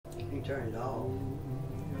turn it off.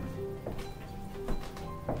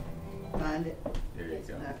 Find it? There you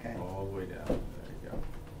go. Okay. All the way down. There you go.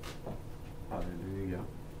 Hallelujah.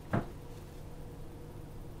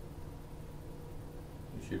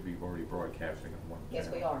 You should be already broadcasting on one. Yes,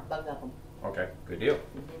 we are. Both of them. Okay, good deal.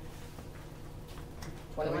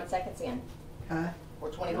 21 seconds in. Huh? We're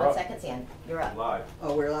You're 21 up. seconds in. You're up. Live.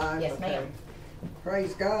 Oh, we're live? Yes, Okay. ma'am.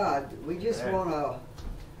 Praise God. We just Amen.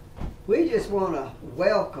 wanna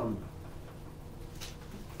welcome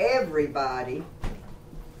everybody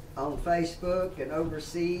on Facebook and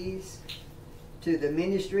overseas to the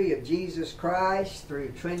ministry of Jesus Christ through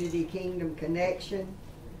Trinity Kingdom Connection.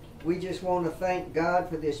 We just want to thank God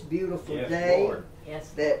for this beautiful Yes, day. Lord. Yes.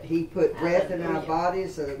 That He put breath in our Hallelujah.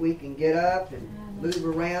 bodies so that we can get up and move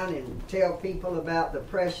around and tell people about the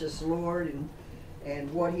precious Lord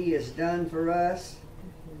and what He has done for us.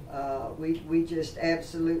 We just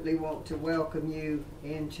absolutely want to welcome you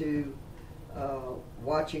into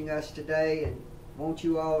watching us today, and want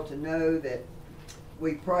you all to know that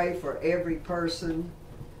we pray for every person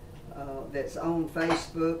that's on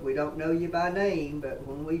Facebook. We don't know you by name, but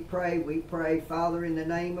when we pray, Father, in the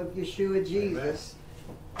name of Yeshua Jesus.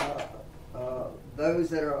 Those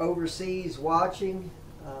that are overseas watching,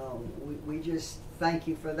 we just thank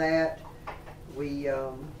you for that. We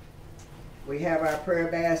have our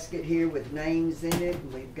prayer basket here with names in it,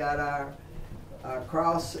 and we've got our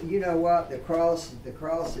cross. You know what? The cross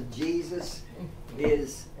of Jesus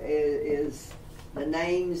is the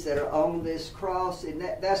names that are on this cross, and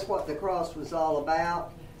that's what the cross was all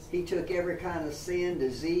about. He took every kind of sin,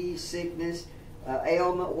 disease, sickness,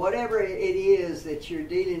 ailment, whatever it is that you're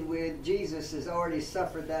dealing with. Jesus has already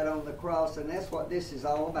suffered that on the cross, and that's what this is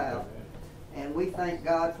all about. And we thank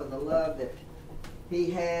God for the love that He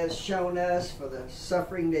has shown us, for the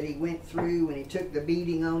suffering that He went through when He took the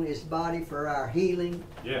beating on His body for our healing.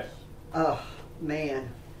 Yes. Oh, man.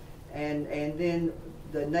 And then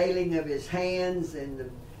the nailing of His hands and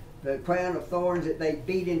the crown of thorns that they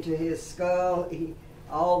beat into His skull.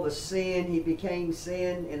 All the sin, He became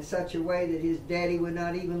sin in such a way that His daddy would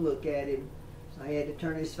not even look at Him. So He had to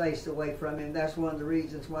turn His face away from Him. That's one of the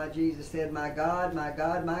reasons why Jesus said, my God, my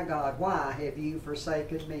God, my God, why have you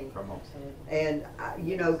forsaken me? Come on. And,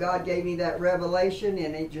 God gave me that revelation,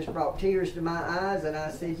 and it just brought tears to my eyes. And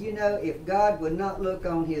I said, if God would not look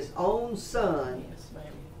on His own Son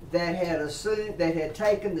that had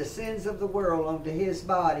taken the sins of the world onto His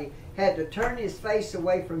body, had to turn His face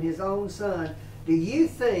away from His own Son, do you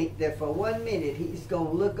think that for 1 minute He's going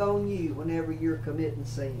to look on you whenever you're committing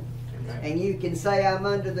sin? Amen. And you can say, I'm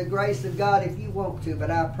under the grace of God if you want to, but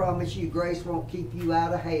I promise you, grace won't keep you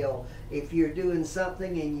out of hell. If you're doing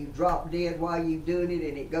something and you drop dead while you're doing it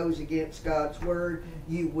and it goes against God's Word,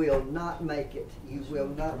 you will not make it. You will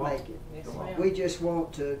not make it. Yes, Come on. ma'am. We just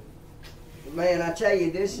want to, man, I tell you,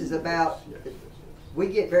 this is about, we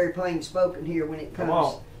get very plain spoken here when it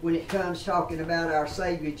comes talking about our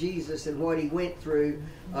Savior Jesus and what He went through,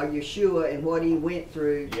 Yeshua and what He went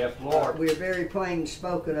through. Yes, Lord. We're very plain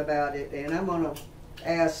spoken about it, and I'm going to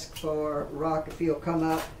ask for Rock if he'll come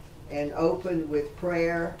up and open with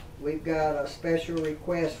prayer. We've got a special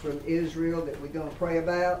request from Israel that we're going to pray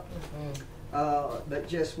about. But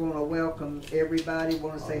just want to welcome everybody.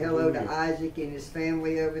 Want to say hello to Isaac and his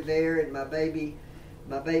family over there, and my baby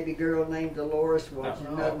girl named Dolores. Want you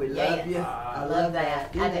to know we love you. I love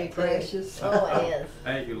that. Isn't I do that too. precious? Oh, it is.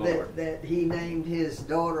 Thank you, Lord. That he named his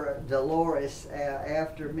daughter Dolores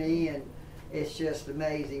after me, and it's just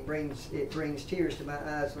amazing. It brings tears to my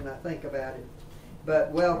eyes when I think about it.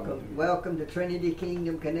 But welcome to Trinity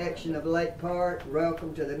Kingdom Connection of Lake Park.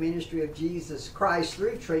 Welcome to the ministry of Jesus Christ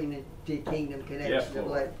through Trinity Kingdom Connection of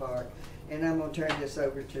Lake Park. And I'm going to turn this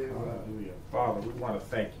over to. Hallelujah. Father, we want to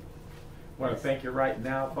thank you. We want to thank you right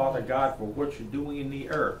now, Father God, for what you're doing in the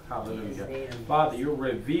earth. Hallelujah. Yes, Father, you're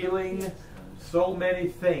revealing so many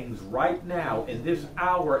things right now in this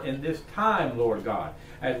hour, in this time, Lord God,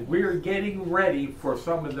 as we're getting ready for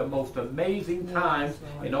some of the most amazing times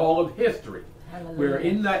in all of history. We're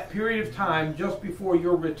in that period of time just before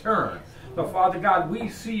your return. So, Father God, we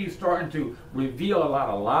see you starting to reveal a lot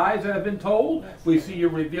of lies that have been told. We see you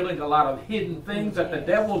revealing a lot of hidden things that the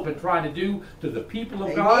devil's been trying to do to the people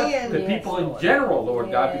of God, to people in general, Lord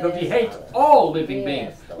God, because he hates all living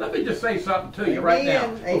beings. Let me just say something to you right now.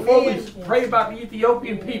 Before we pray about the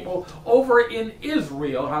Ethiopian people over in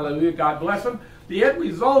Israel, hallelujah, God bless them, the end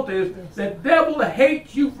result is the devil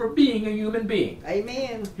hates you for being a human being.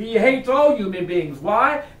 Amen. He hates all human beings.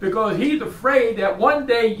 Why? Because he's afraid that one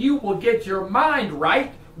day you will get your mind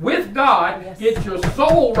right with God, Yes. get your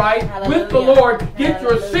soul right with the Hallelujah. Lord, get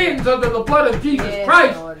your Hallelujah. sins under the blood of Jesus Yes,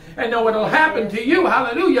 Christ, Lord. and know what will happen Yes. to you,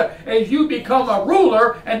 hallelujah, as you become a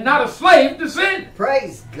ruler and not a slave to sin.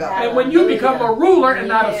 Praise God. And when you become a ruler and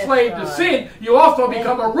not a Yes, slave to God. sin, you also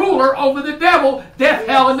become a ruler over the devil, death,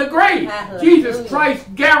 hell, and the grave. Hallelujah. Jesus Christ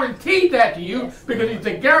guaranteed that to you Yes. because he's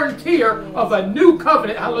the guarantor of a new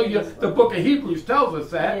covenant. Hallelujah. The book of Hebrews tells us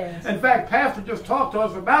that. Yes. In fact, Pastor just talked to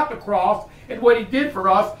us about the cross and what he did for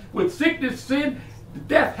us with sickness, sin,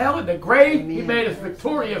 death, hell, and the grave. He Amen. made us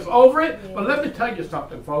victorious over it. But let me tell you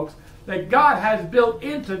something, folks, that God has built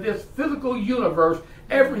into this physical universe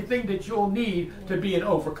everything that you'll need to be an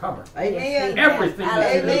overcomer. Amen. Everything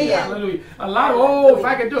that you need. Hallelujah. Hallelujah. A lot of, if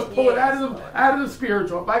I could just pull it Yes, out of the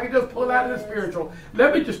spiritual, if I could just pull it out of the spiritual,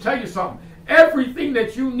 let me just tell you something. Everything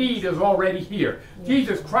that you need is already here.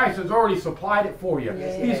 Jesus Christ has already supplied it for you.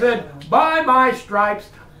 Yes. He said, by my stripes,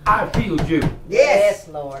 I've healed you. Yes.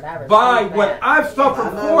 Lord. I receive By that. what I've suffered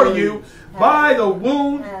for you, by the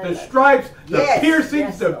wounds, the stripes, the Yes. piercings,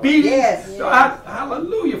 Yes, the Lord. beatings. Yes. So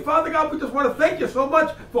hallelujah. Father God, we just want to thank you so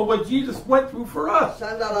much for what Jesus went through for us.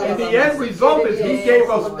 And the end result is he gave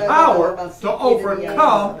us power to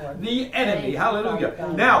overcome the enemy. Hallelujah.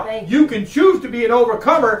 Now, you can choose to be an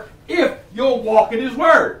overcomer if you'll walk in his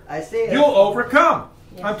word. I see it. You'll overcome.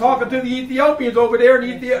 I'm talking to the Ethiopians over there in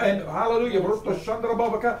Ethiopia, and hallelujah,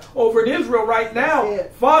 over in Israel right now. That's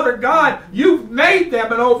it. Father God, you've made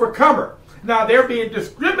them an overcomer. Now they're being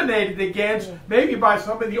discriminated against, maybe by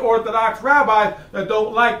some of the Orthodox rabbis that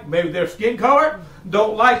don't like maybe their skin color,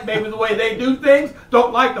 don't like maybe the way they do things,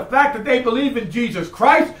 don't like the fact that they believe in Jesus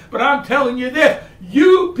Christ. But I'm telling you this,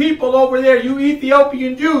 you people over there, you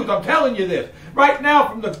Ethiopian Jews, I'm telling you this. Right now,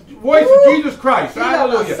 from the voice of Jesus Christ,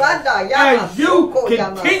 hallelujah. As you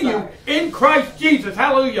continue in Christ Jesus,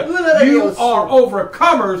 hallelujah, you are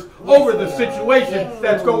overcomers over the situation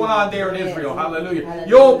that's going on there in Israel, hallelujah.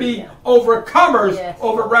 You'll be overcomers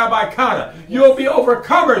over Rabbi Kana. You'll be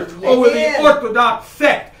overcomers over the Orthodox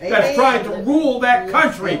sect that's trying to rule that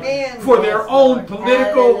country for their own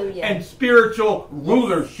political and spiritual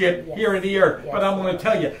rulership here in the earth. But I'm going to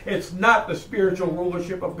tell you, it's not the spiritual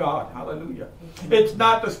rulership of God, hallelujah. It's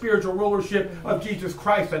not the spiritual rulership of Jesus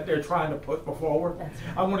Christ that they're trying to put forward.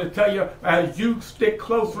 I want to tell you, as you stick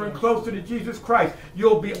closer and closer to Jesus Christ,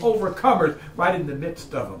 you'll be overcomers right in the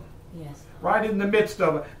midst of them. Yes. Right in the midst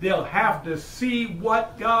of it. They'll have to see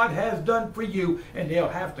what God has done for you, and they'll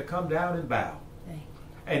have to come down and bow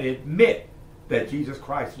and admit that Jesus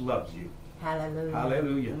Christ loves you. Hallelujah.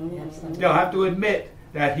 Hallelujah. Yes. They'll have to admit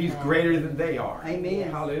that he's greater than they are.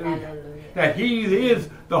 Amen. Hallelujah. Hallelujah. That he is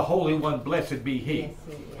the Holy One, blessed be he. Yes,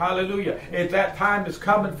 he is. Hallelujah. If that time is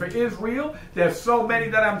coming for Israel, there's so many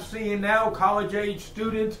that I'm seeing now, college-age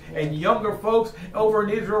students and younger folks over in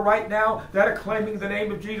Israel right now that are claiming the name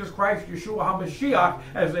of Jesus Christ, Yeshua HaMashiach,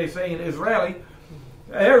 as they say in Israeli.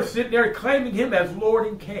 They're sitting there claiming him as Lord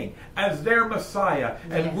and King, as their Messiah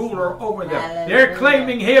and ruler over them. Hallelujah. They're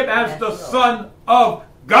claiming him as Yes, the Lord. Son of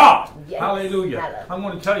God. Yes. Hallelujah. Hallelujah. I'm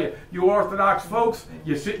going to tell you, you Orthodox folks,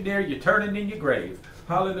 you're sitting there, you're turning in your grave.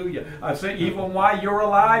 Hallelujah. I say, even while you're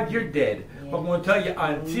alive, you're dead. But I'm going to tell you,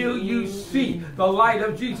 until you see the light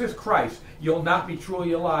of Jesus Christ, you'll not be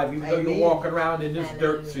truly alive, even though you're Amen. walking around in this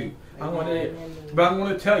dirt suit. But I'm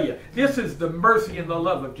going to tell you, this is the mercy and the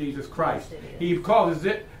love of Jesus Christ. He causes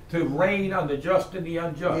it to rain on the just and the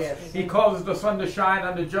unjust. Yes. He causes the sun to shine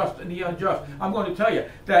on the just and the unjust. I'm going to tell you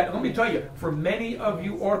that, let me tell you, for many of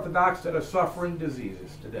you Orthodox that are suffering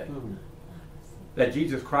diseases today, that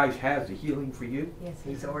Jesus Christ has the healing for you. Yes,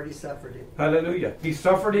 He's already suffered it. Hallelujah. He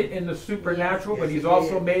suffered it in the supernatural, Yes, but he's he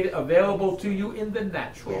also did. made it available to you in the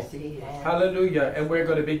natural. Yes, he is. Hallelujah. And we're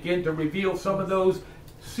going to begin to reveal some of those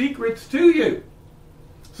secrets to you.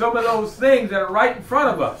 Some of those things that are right in front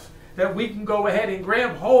of us, that we can go ahead and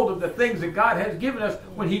grab hold of the things that God has given us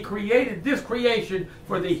when he created this creation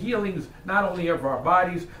for the healings not only of our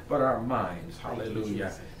bodies but our minds.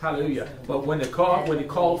 Hallelujah. Hallelujah. But when it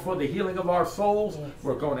called for the healing of our souls,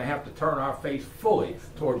 we're going to have to turn our face fully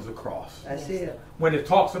towards the cross. That's it. When it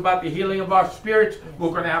talks about the healing of our spirits, we're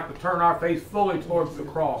going to have to turn our face fully towards the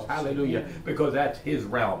cross. Hallelujah. Because that's his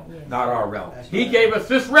realm, not our realm. He gave us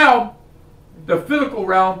this realm, the physical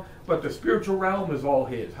realm, but the spiritual realm is all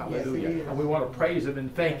his. Hallelujah. Yes, it is. And we want to praise him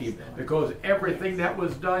and thank him because everything that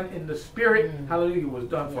was done in the spirit, hallelujah, was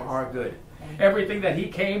done for our good. Everything that he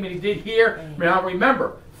came and he did here, now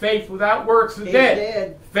remember, faith without works is He's dead.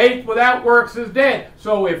 dead. Faith without works is dead.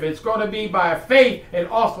 So if it's going to be by faith, it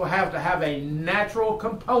also has to have a natural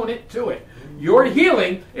component to it. Your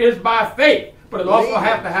healing is by faith. but it also Legal.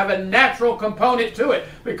 has to have a natural component to it.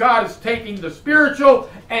 Because God is taking the spiritual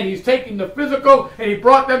and He's taking the physical and He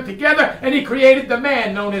brought them together and He created the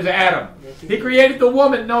man known as Adam. He created the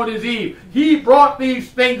woman known as Eve. He brought these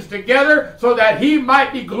things together so that He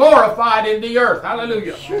might be glorified in the earth.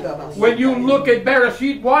 Hallelujah. When you look at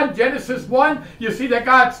Bereshit 1, Genesis 1, you see that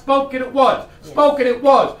God spoke and it was. Spoke and it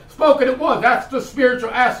was. Spoken it was. That's the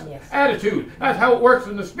spiritual attitude. That's how it works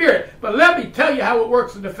in the spirit. But let me tell you how it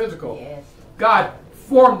works in the physical. Yes. God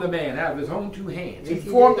formed the man out of His own two hands. He Yes, He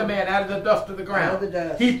formed did. the man out of the dust of the ground. Out of the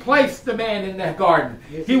dust. He placed the man in that garden.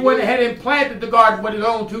 Yes, He He went did. ahead and planted the garden with His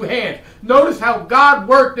own two hands. Notice how God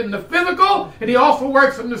worked in the physical and He also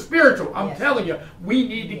works in the spiritual. I'm Yes. telling you, we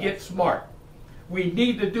need to get smart. We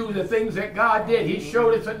need to do the things that God did. He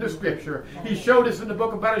showed us in the scripture. He showed us in the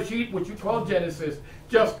book of Bereshit, which you call Genesis,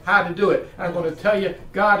 just how to do it. And I'm going to tell you,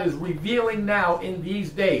 God is revealing now in these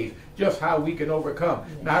days just how we can overcome.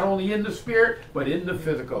 Not only in the spirit, but in the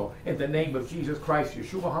physical. In the name of Jesus Christ,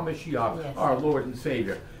 Yeshua HaMashiach, Yes. our Lord and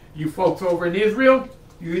Savior. You folks over in Israel,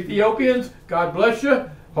 you Ethiopians, God bless you.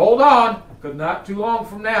 Hold on, because not too long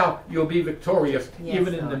from now, you'll be victorious, Yes,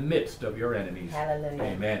 even in the Lord. midst of your enemies. Hallelujah.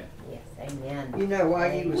 Amen. Yes, amen. You know,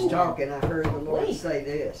 while you was talking, I heard the Lord Please. say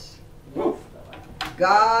this. Woof.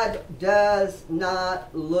 God does not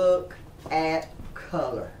look at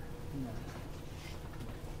color.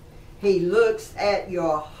 He looks at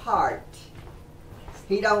your heart.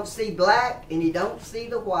 He don't see black, and He don't see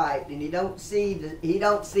the white, and He don't see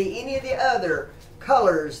any of the other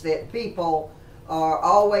colors that people are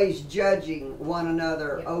always judging one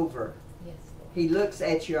another Yep. over. Yes. He looks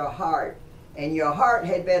at your heart. And your heart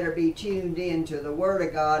had better be tuned in to the Word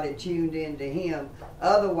of God and tuned in to Him.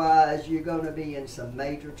 Otherwise, you're going to be in some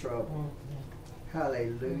major trouble.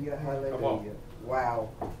 Hallelujah, Come on. hallelujah. Wow.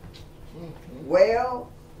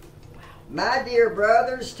 Well, my dear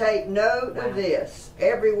brothers, take note of this.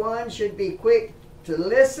 Everyone should be quick to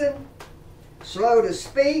listen, slow to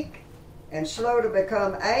speak, and slow to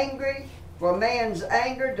become angry. For man's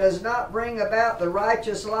anger does not bring about the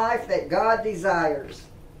righteous life that God desires.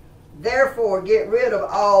 Therefore, get rid of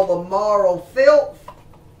all the moral filth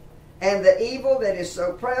and the evil that is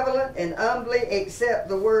so prevalent, and humbly accept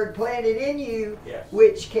the word planted in you, Yes.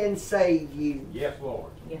 which can save you. Yes, Lord.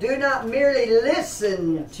 Do not merely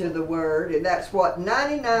listen to the word, and that's what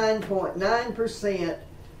 99.9%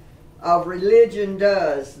 of religion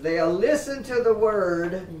does. They'll listen to the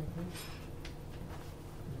word,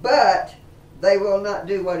 but they will not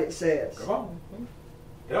do what it says. Come on.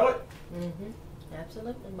 Tell it.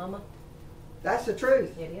 Absolutely, Mama. That's the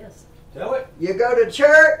truth. It is. Tell it. You go to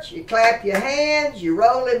church, you clap your hands, you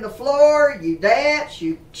roll in the floor, you dance,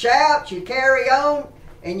 you shout, you carry on,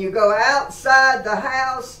 and you go outside the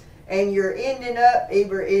house, and you're ending up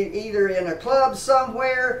either in a club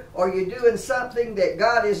somewhere, or you're doing something that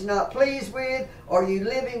God is not pleased with, or you're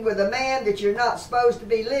living with a man that you're not supposed to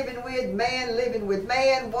be living with, man living with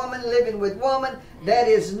man, woman living with woman. That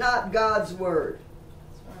is not God's word.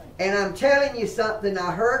 And I'm telling you something,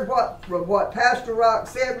 I heard what Pastor Rock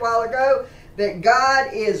said a while ago, that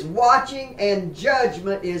God is watching and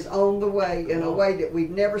judgment is on the way in a way that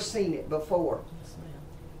we've never seen it before.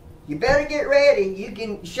 You better get ready. You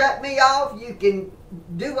can shut me off, you can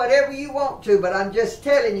do whatever you want to, but I'm just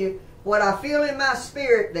telling you what I feel in my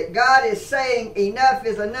spirit, that God is saying enough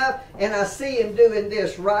is enough, and I see Him doing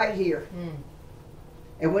this right here.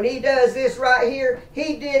 And when He does this right here,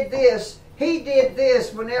 He did this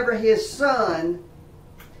whenever His Son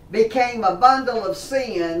became a bundle of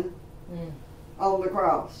sin on the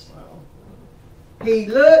cross. He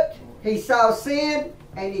looked, He saw sin,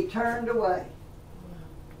 and He turned away.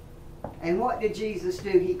 And what did Jesus do?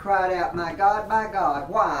 He cried out, my God,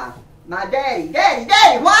 why? My daddy,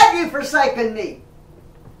 why have you forsaken me?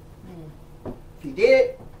 If He did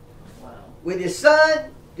it with His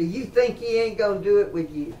Son, do you think He ain't going to do it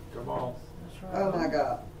with you? Come on. Oh my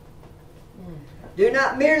God. Do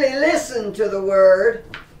not merely listen to the Word.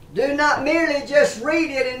 Do not merely just read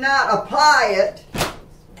it and not apply it,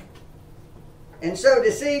 and so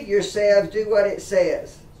deceive yourselves. Do what it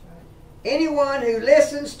says. Anyone who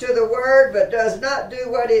listens to the Word but does not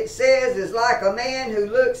do what it says is like a man who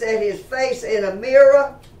looks at his face in a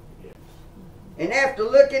mirror, and after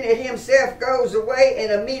looking at himself goes away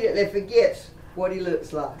and immediately forgets what he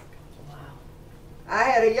looks like. I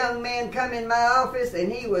had a young man come in my office,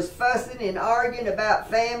 and he was fussing and arguing about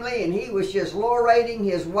family, and he was just low-rating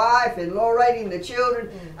his wife and low-rating the children.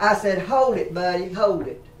 I said, hold it, buddy, hold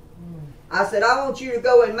it. I said, I want you to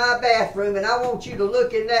go in my bathroom, and I want you to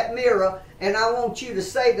look in that mirror, and I want you to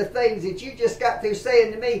say the things that you just got through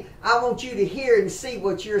saying to me. I want you to hear and see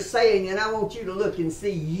what you're saying, and I want you to look and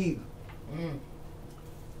see you. Mm.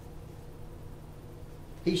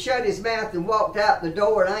 He shut his mouth and walked out the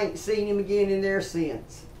door, and I ain't seen him again in there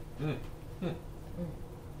since. Mm.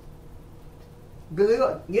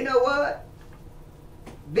 Good. You know what?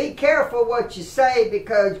 Be careful what you say,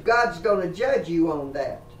 because God's going to judge you on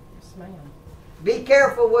that. Yes, ma'am. Be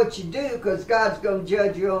careful what you do, because God's going to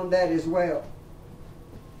judge you on that as well.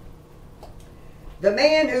 The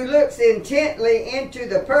man who looks intently into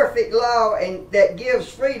the perfect law and that gives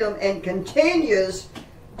freedom and continues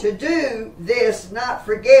to do this, not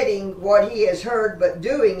forgetting what he has heard but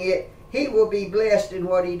doing it, he will be blessed in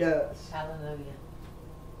what he does. Hallelujah.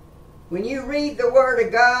 When you read the Word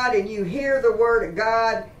of God and you hear the Word of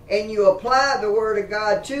God and you apply the Word of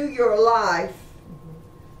God to your life,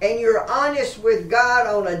 and you're honest with God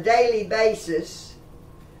on a daily basis,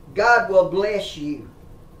 God will bless you.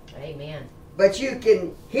 Amen. But you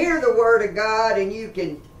can hear the Word of God and you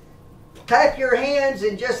can clap your hands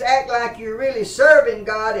and just act like you're really serving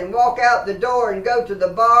God and walk out the door and go to the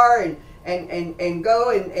bar and go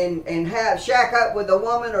and have shack up with the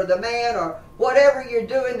woman or the man or whatever you're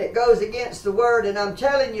doing that goes against the Word. And I'm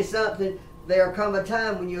telling you something, there'll come a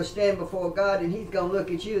time when you'll stand before God and He's going to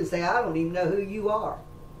look at you and say, I don't even know who you are.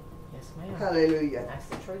 Yes, ma'am. Hallelujah. That's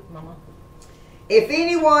the truth, Mama. If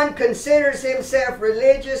anyone considers himself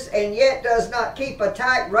religious and yet does not keep a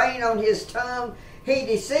tight rein on his tongue, he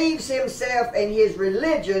deceives himself and his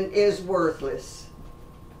religion is worthless.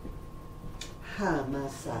 Hallelujah.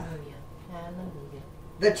 Hallelujah.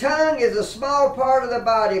 The tongue is a small part of the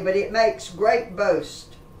body, but it makes great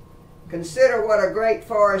boast. Consider what a great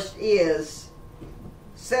forest is,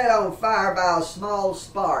 set on fire by a small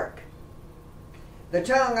spark. The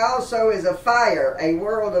tongue also is a fire, a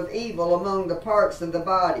world of evil among the parts of the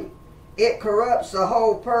body. It corrupts the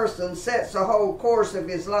whole person, sets the whole course of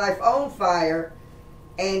his life on fire,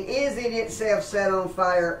 and is in itself set on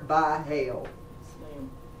fire by hell. Yes, ma'am.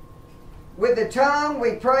 With the tongue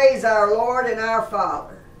we praise our Lord and our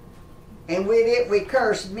Father, and with it we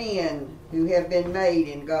curse men who have been made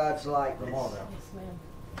in God's likeness. Come on now. Yes, ma'am.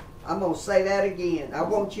 I'm going to say that again. I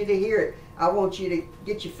want you to hear it. I want you to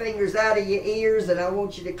get your fingers out of your ears, and I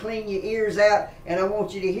want you to clean your ears out, and I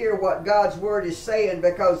want you to hear what God's Word is saying,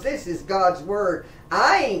 because this is God's Word.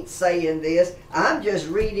 I ain't saying this. I'm just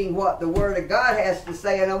reading what the Word of God has to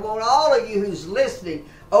say, and I want all of you who's listening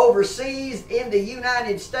overseas in the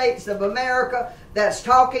United States of America that's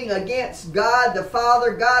talking against God the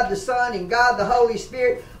Father, God the Son, and God the Holy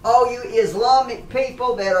Spirit, all you Islamic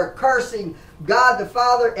people that are cursing God the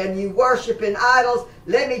Father and you worshiping idols,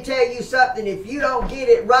 let me tell you something. If you don't get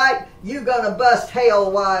it right, you're going to bust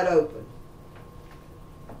hell wide open.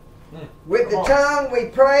 With the tongue we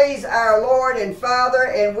praise our Lord and Father,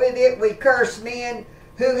 and with it we curse men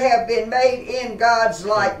who have been made in God's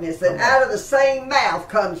likeness. And out of the same mouth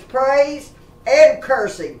comes praise and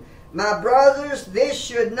cursing. My brothers, this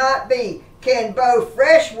should not be. Can both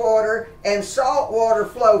fresh water and salt water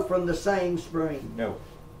flow from the same spring? No.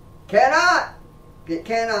 Cannot. It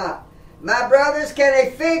cannot. My brothers, can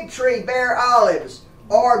a fig tree bear olives,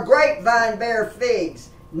 or a grapevine bear figs?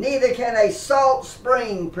 Neither can a salt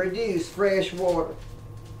spring produce fresh water.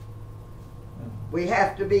 We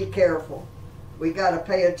have to be careful. We got to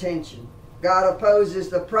pay attention. God opposes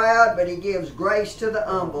the proud, but He gives grace to the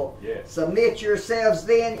humble. Yes. Submit yourselves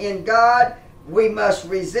then in God. We must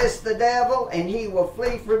resist the devil, and he will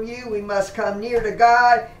flee from you. We must come near to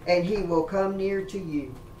God, and He will come near to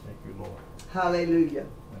you. Thank you, Lord. Hallelujah.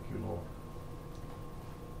 Thank you, Lord.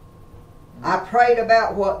 I prayed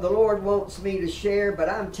about what the Lord wants me to share, but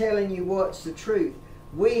I'm telling you what's the truth.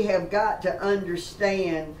 We have got to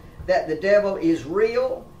understand that the devil is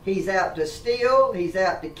real. He's out to steal, he's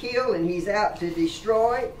out to kill, and he's out to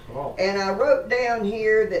destroy. And I wrote down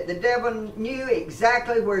here that the devil knew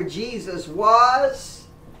exactly where Jesus was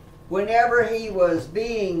whenever he was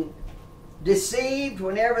being deceived,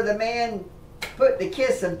 whenever the man put the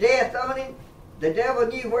kiss of death on him. The devil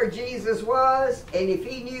knew where Jesus was, and if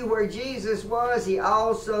he knew where Jesus was, he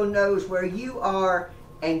also knows where you are,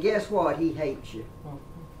 and guess what? He hates you.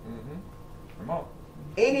 Come on.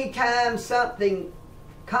 Anytime something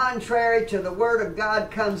contrary to the Word of God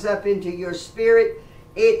comes up into your spirit,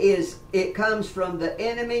 it comes from the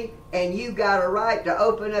enemy, and you got a right to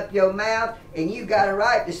open up your mouth, and you got a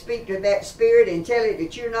right to speak to that spirit and tell it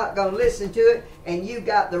that you're not going to listen to it, and you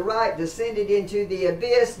got the right to send it into the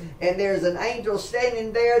abyss, and there's an angel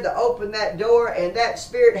standing there to open that door, and that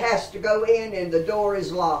spirit has to go in, and the door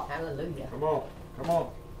is locked. Hallelujah. Come on. Come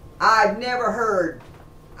on. I've never heard,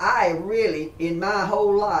 in my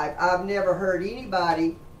whole life, I've never heard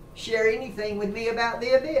anybody share anything with me about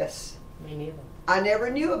the abyss. Me neither. I never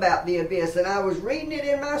knew about the abyss, and I was reading it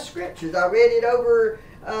in my scriptures. I read it over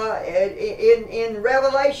in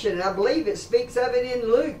Revelation, and I believe it speaks of it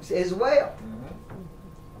in Luke's as well.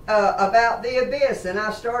 About the abyss, and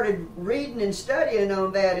I started reading and studying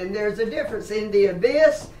on that, and there's a difference in the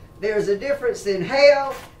abyss, there's a difference in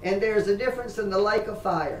hell, and there's a difference in the lake of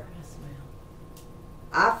fire. Yes, ma'am.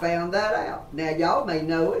 I found that out. Now y'all may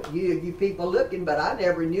know it, you people looking, but I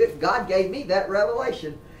never knew it. God gave me that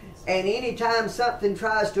revelation. And anytime something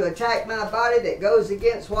tries to attack my body that goes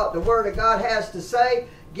against what the Word of God has to say,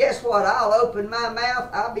 guess what? I'll open my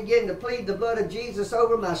mouth. I'll begin to plead the blood of Jesus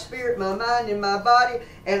over my spirit, my mind, and my body.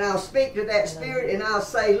 And I'll speak to that spirit and I'll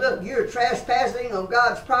say, look, you're trespassing on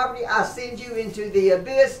God's property. I send you into the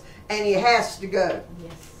abyss, and he has to go.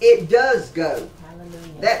 Yes. It does go.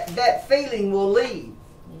 Hallelujah. That feeling will leave.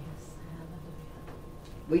 Yes.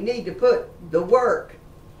 Hallelujah. We need to put the work.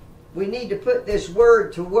 We need to put this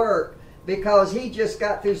word to work, because he just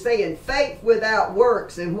got through saying faith without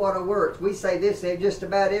works. And what are works? We say this just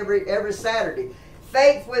about every Saturday.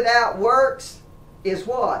 Faith without works is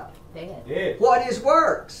what? Dead. What is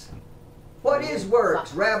works? What is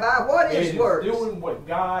works, Rabbi? What is works? It is doing what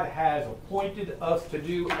God has appointed us to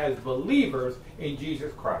do as believers in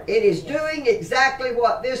Jesus Christ. It is doing exactly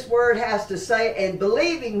what this word has to say and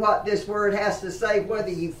believing what this word has to say, whether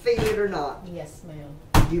you feel it or not. Yes, ma'am.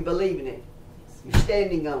 You believe in it. You're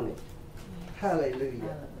standing on it. Hallelujah.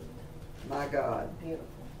 Hallelujah. My God. Beautiful.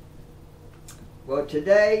 Well,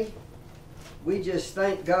 today, we just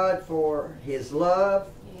thank God for his love,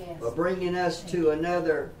 Yes. for bringing us to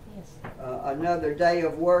another Yes. day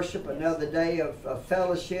of worship, another day of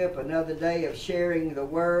fellowship, another day of sharing the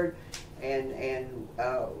word, and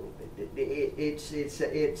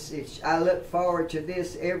it's I look forward to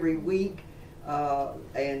this every week,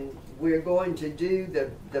 and we're going to do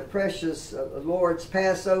the precious Lord's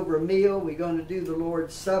Passover meal. We're going to do the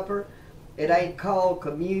Lord's Supper. It ain't called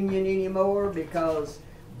communion anymore, because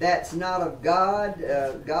that's not of God.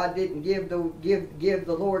 God didn't give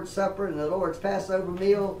the Lord's Supper and the Lord's Passover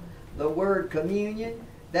meal the word communion.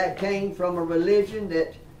 That came from a religion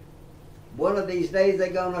that one of these days they're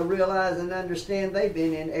going to realize and understand they've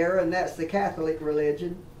been in error, and that's the Catholic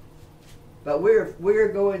religion. But we're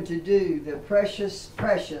going to do the precious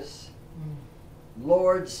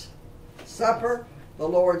Lord's Supper, the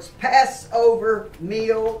Lord's Passover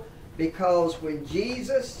meal, because when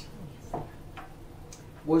Jesus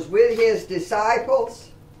was with his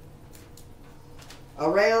disciples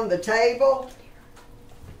around the table,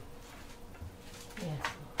 Yes.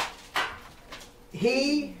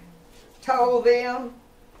 he told them,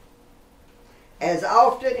 as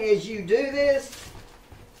often as you do this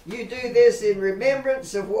in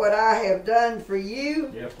remembrance of what I have done for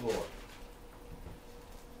you. Yes, Lord.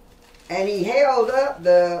 And he held up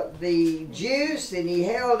the juice, and he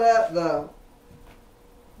held up the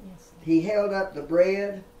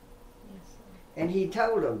bread, Yes. and he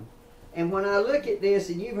told them. And when I look at this,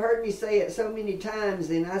 and you've heard me say it so many times,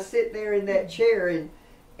 and I sit there in that chair, and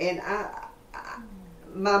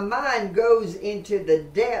my mind goes into the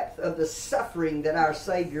depth of the suffering that our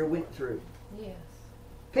Savior went through. Yes.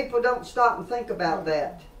 People don't stop and think about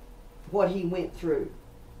that, what he went through.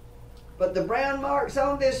 But the brown marks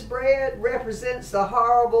on this bread represents the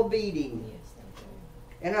horrible beating. Yes, thank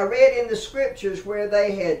you. And I read in the scriptures where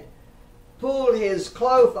they had pulled his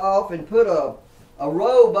cloth off and put a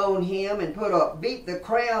robe on him and beat the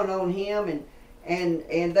crown on him,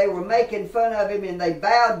 and they were making fun of him, and they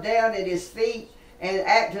bowed down at his feet and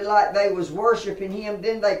acted like they was worshiping him.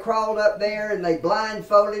 Then they crawled up there and they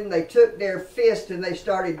blindfolded him. They took their fist and they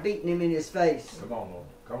started beating him in his face. Come on, Lord.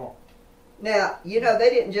 Come on. Now, you know,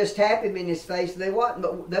 they didn't just tap him in his face. There wasn't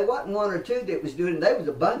one or two that was doing it. There was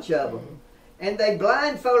a bunch of them. And they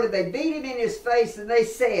blindfolded, they beat him in his face, and they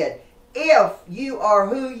said, if you are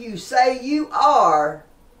who you say you are,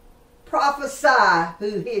 prophesy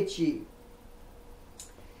who hit you.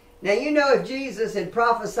 Now, you know, if Jesus had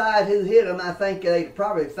prophesied who hit him, I think they'd have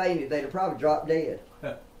probably fainted. They'd have probably dropped dead,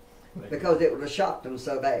 because it would have shocked them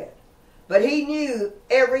so bad. But he knew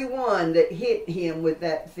everyone that hit him with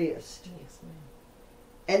that fist. Yes, ma'am.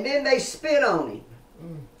 And then they spit on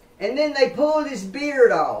him. And then they pulled his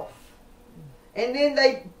beard off. And then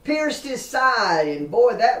they pierced his side. And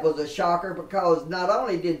boy, that was a shocker, because not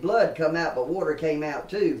only did blood come out, but water came out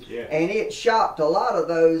too. Yeah. And it shocked a lot of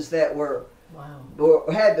those that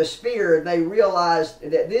had the spear, and they realized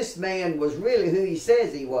that this man was really who he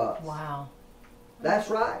says he was. Wow. That's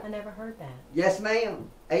right. I never heard that. Yes, ma'am.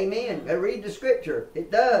 Amen. Read the scripture.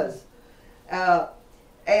 It does. And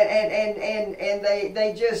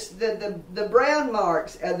they just the brown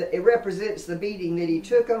marks. It represents the beating that he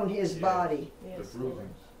took on his body. Yes. Yes, bruising. Lord.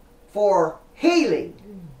 for healing,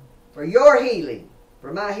 for your healing,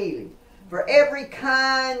 for my healing, for every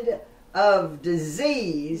kind of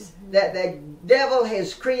disease that the devil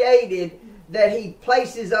has created that he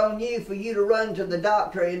places on you for you to run to the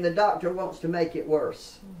doctor, and the doctor wants to make it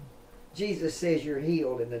worse. Jesus says you're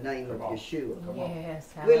healed in the name of Come on. Yeshua. Come on. Yes.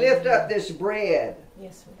 We lift hallelujah. up this bread.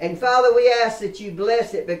 Yes, Lord. And Father, we ask that you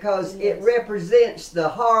bless it because it Yes. represents the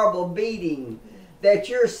horrible beating that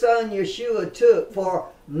your son Yeshua took for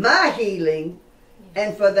my healing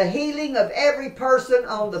and for the healing of every person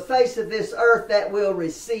on the face of this earth that will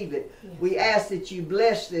receive it. Yes. We ask that you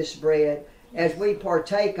bless this bread as we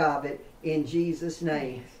partake of it in Jesus'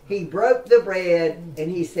 name. He broke the bread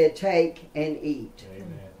and he said, take and eat.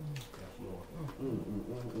 Amen. Yes, Lord.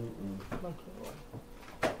 Thank you,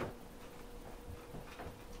 Lord.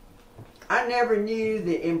 I never knew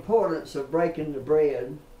the importance of breaking the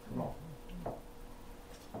bread. Come on.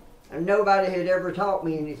 And nobody had ever taught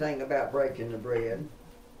me anything about breaking the bread.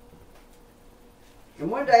 And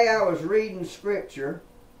one day I was reading scripture,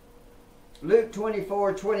 Luke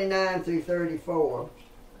 24:29 through 34,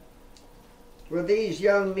 where these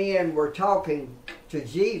young men were talking to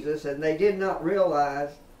Jesus and they did not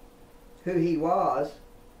realize who he was.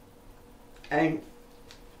 And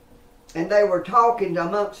they were talking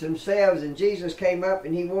amongst themselves, and Jesus came up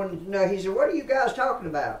and he wanted to know. He said, what are you guys talking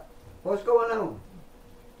about? What's going on?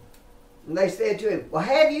 And they said to him, well,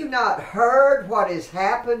 have you not heard what has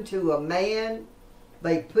happened to a man?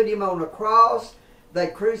 They put him on a cross. They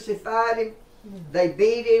crucified him. They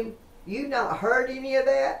beat him. You not heard any of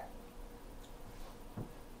that?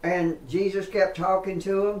 And Jesus kept talking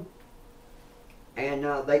to them.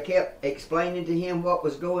 And they kept explaining to him what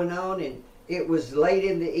was going on. And it was late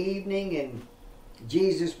in the evening, and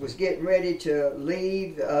Jesus was getting ready to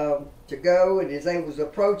leave to go. And as they was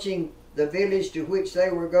approaching the village to which they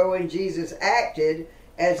were going, Jesus acted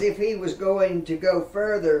as if he was going to go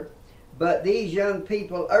further. But these young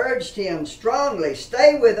people urged him strongly,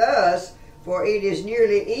 stay with us, for it is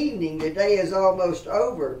nearly evening. The day is almost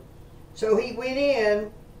over. So he went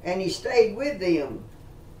in and he stayed with them.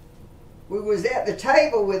 We was at the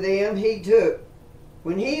table with them.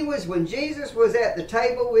 When Jesus was at the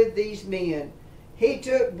table with these men, he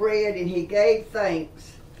took bread and he gave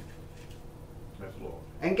thanks. Yes, Lord.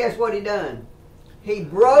 And guess what he done? He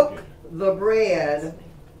broke the bread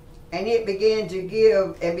and it began to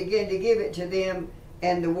give it to them.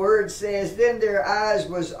 And the word says, then their eyes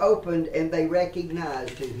was opened and they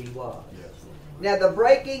recognized who he was. Yes, Lord. Now the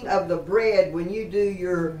breaking of the bread, when you do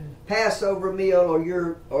your Passover meal or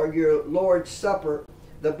your Lord's Supper,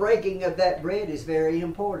 the breaking of that bread is very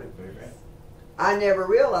important. Amen. I never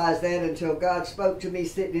realized that until God spoke to me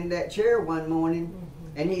sitting in that chair one morning,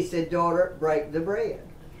 and he said, daughter, break the bread.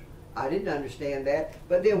 I didn't understand that.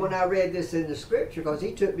 But then when I read this in the scripture, because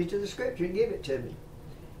he took me to the scripture and gave it to me,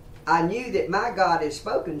 I knew that my God had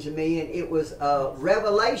spoken to me, and it was a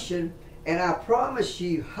revelation. And I promise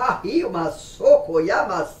you, I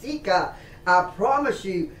promise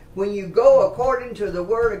you, when you go according to the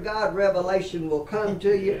Word of God, revelation will come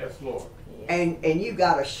to you. Yes, Lord. And you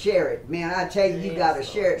got to share it. Man, I tell you, you Yes, got to Lord.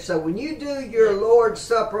 share it. So when you do your Lord's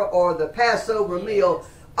Supper or the Passover meal,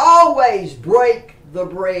 always break the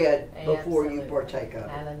bread before you Absolutely. partake of it.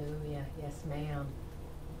 Hallelujah. Yes, ma'am.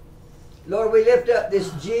 Lord, we lift up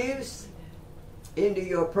this juice into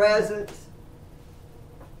your presence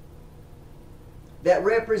that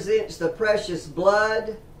represents the precious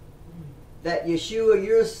blood that Yeshua,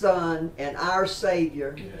 your Son, and our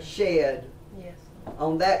Savior Yes. shed Yes.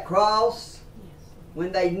 on that cross. Yes.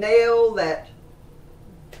 When they nailed that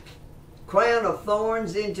crown of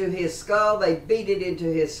thorns into his skull, they beat it into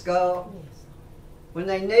his skull. Yes. When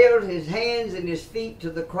they nailed his hands and his feet to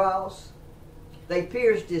the cross, they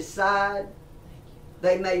pierced his side.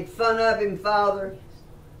 They made fun of him, Father.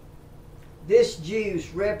 This juice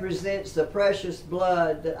represents the precious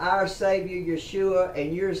blood that our Savior Yeshua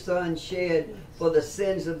and your Son shed for the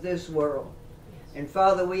sins of this world. And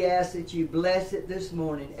Father, we ask that you bless it this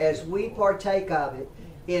morning as we partake of it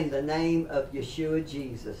in the name of Yeshua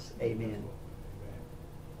Jesus. Amen.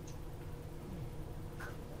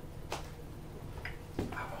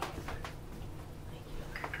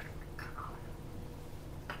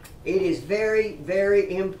 It is very,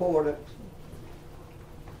 very important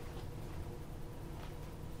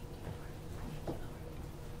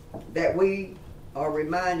that we are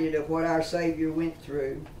reminded of what our Savior went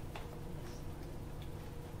through.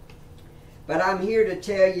 But I'm here to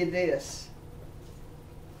tell you this.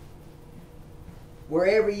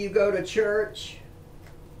 Wherever you go to church,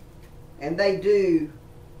 and they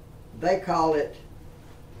call it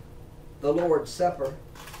the Lord's Supper.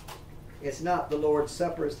 It's not the Lord's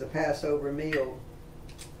Supper, it's the Passover meal.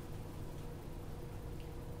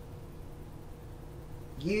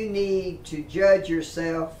 You need to judge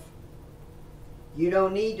yourself. You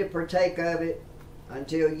don't need to partake of it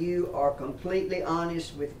until you are completely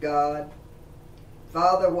honest with God.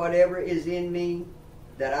 Father, whatever is in me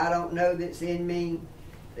that I don't know that's in me,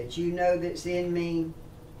 that you know that's in me,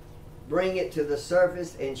 bring it to the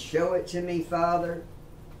surface and show it to me, Father.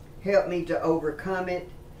 Help me to overcome it.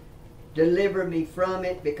 Deliver me from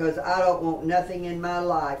it, because I don't want nothing in my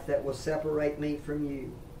life that will separate me from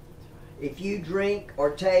you. If you drink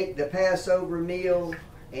or take the Passover meal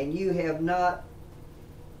and you have not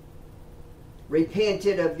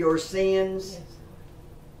repented of your sins,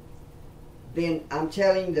 then I'm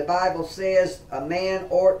telling you, the Bible says a man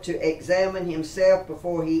ought to examine himself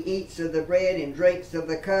before he eats of the bread and drinks of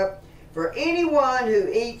the cup. For anyone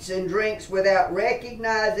who eats and drinks without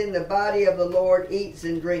recognizing the body of the Lord eats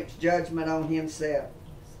and drinks judgment on himself.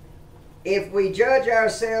 If we judge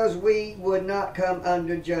ourselves, we would not come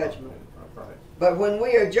under judgment. But when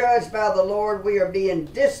we are judged by the Lord, we are being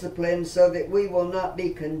disciplined so that we will not be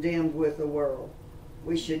condemned with the world.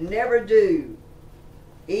 We should never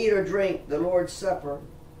eat or drink the Lord's Supper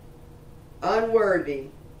unworthy.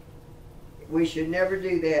 We should never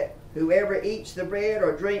do that. Whoever eats the bread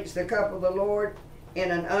or drinks the cup of the Lord in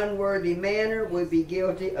an unworthy manner would be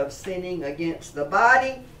guilty of sinning against the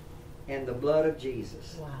body and the blood of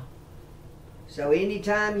Jesus. Wow. So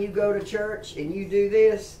anytime you go to church and you do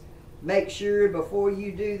this, make sure before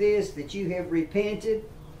you do this that you have repented,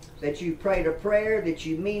 that you prayed a prayer, that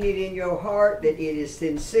you mean it in your heart, that it is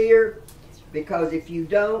sincere. Because if you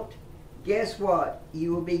don't, guess what?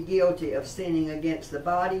 You will be guilty of sinning against the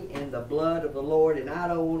body and the blood of the Lord. And I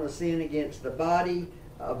don't want to sin against the body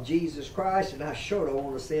of Jesus Christ, and I sure don't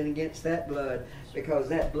want to sin against that blood, because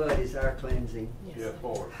that blood is our cleansing. Yes,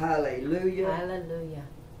 Lord. Hallelujah. Hallelujah.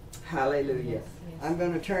 Hallelujah. Yes, yes. I'm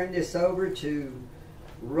going to turn this over to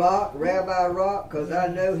Rabbi Rock, because I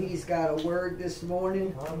know he's got a word this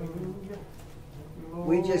morning.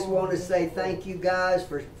 We just want to say thank you guys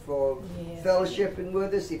for Yes. fellowshipping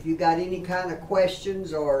with us. If you got any kind of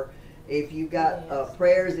questions, or if you got Yes.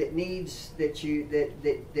 prayers that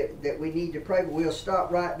we need to pray, we'll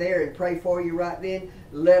stop right there and pray for you right then.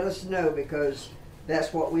 Let us know, because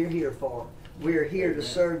that's what we're here for. We're here to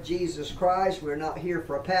serve Jesus Christ. We're not here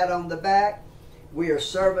for a pat on the back. We are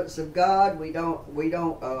servants of God. We don't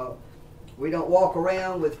walk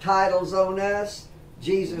around with titles on us.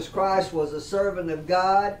 Jesus Christ was a servant of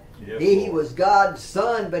God. Yes, He Lord. was God's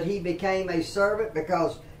son, but he became a servant,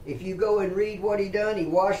 because if you go and read what he done, he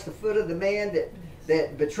washed the foot of the man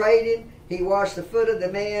that betrayed him. He washed the foot of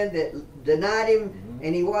the man that denied him,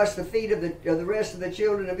 and he washed the feet of the rest of the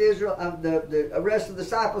children of Israel, the rest of the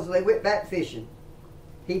disciples, and they went back fishing.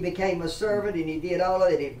 He became a servant, and he did all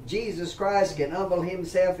of it. If Jesus Christ can humble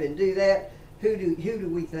himself and do that, who do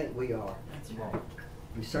we think we are? That's right.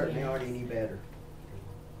 We certainly aren't any better.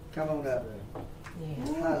 Come on up. Yes.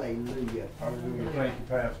 Hallelujah. Hallelujah. Thank you,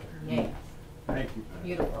 Pastor. Yes. Thank you, Pastor.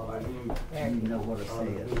 Beautiful. Hallelujah. Very You good. know what it says. Well,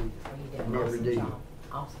 you did an Never awesome do. job.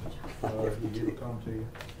 Awesome job. Lord, you will come to you.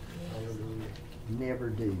 Yes. Hallelujah. Never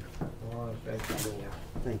do. I want to thank you, Lord.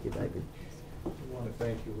 Thank you, David. We want to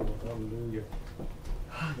thank you, Lord. Hallelujah.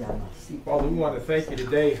 Father, Father, we want to thank you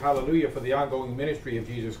today, hallelujah, for the ongoing ministry of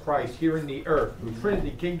Jesus Christ here in the earth through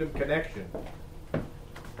Trinity Kingdom Connection.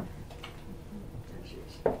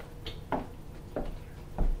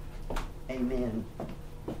 Amen.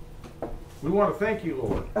 We want to thank you,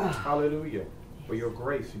 Lord, hallelujah, for your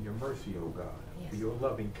grace and your mercy, O God, for your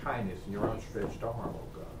loving kindness and your outstretched arm, O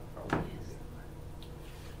God. Hallelujah.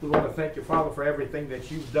 We want to thank you, Father, for everything that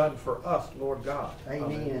you've done for us, Lord God. Amen.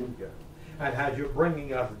 Hallelujah. And how you're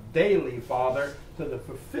bringing us daily, Father, to the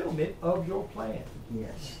fulfillment of your plan.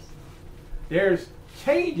 Yes. There's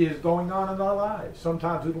changes going on in our lives.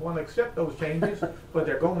 Sometimes we don't want to accept those changes, but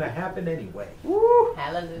they're going to happen anyway. Woo!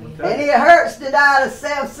 Hallelujah. Okay. And it hurts to die to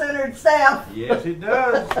self-centered self. Yes, it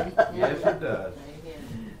does. Yes, it does.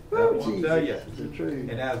 I Woo, will tell you. Jesus, it's true.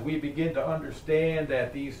 And as we begin to understand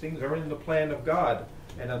that these things are in the plan of God,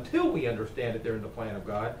 and until we understand that they're in the plan of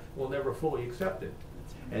God, we'll never fully accept it.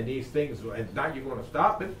 And these things, it's not you're going to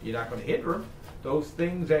stop it, you're not going to hinder them. Those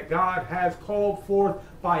things that God has called forth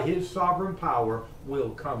by His sovereign power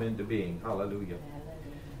will come into being. Hallelujah.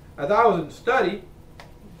 As I was in study,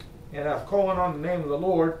 and I was calling on the name of the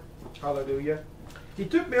Lord, hallelujah, He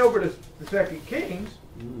took me over to the 2 Kings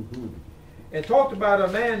and talked about a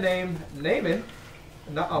man named Naaman.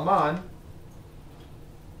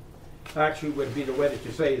 Actually would be the way that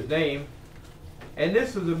you say his name. And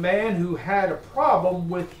this is a man who had a problem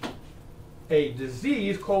with a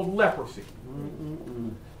disease called leprosy.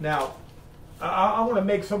 Now, I want to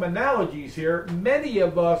make some analogies here. Many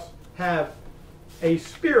of us have a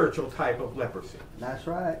spiritual type of leprosy. That's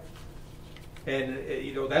right. And,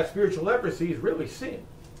 that spiritual leprosy is really sin.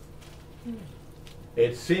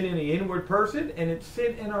 It's sin in the inward person, and it's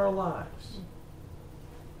sin in our lives.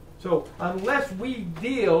 So, unless we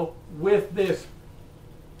deal with this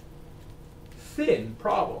sin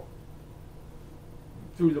problem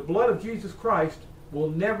through the blood of Jesus Christ,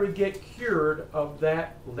 we'll never get cured of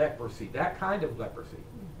that leprosy, that kind of leprosy.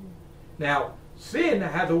 Now, sin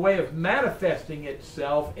has a way of manifesting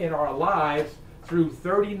itself in our lives through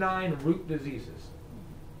 39 root diseases.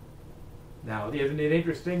 Now, isn't it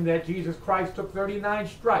interesting that Jesus Christ took 39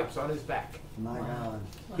 stripes on his back? My God.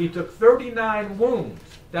 He took 39 wounds.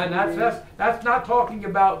 That's not talking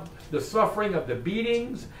about the suffering of the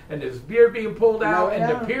beatings and his beard being pulled out and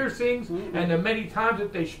the piercings and the many times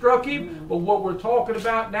that they struck him. But what we're talking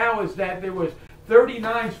about now is that there was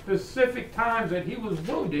 39 specific times that he was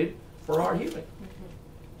wounded for our healing.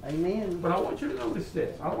 Amen. But I want you to notice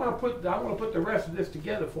this. I want to put the rest of this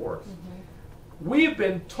together for us. We've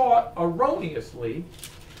been taught erroneously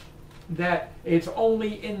that it's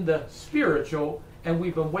only in the spiritual, and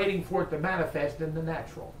we've been waiting for it to manifest in the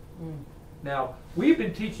natural. Now, we've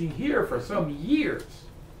been teaching here for some years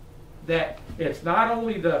that it's not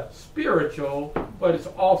only the spiritual, but it's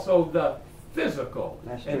also the physical.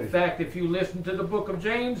 That's true. In fact, if you listen to the book of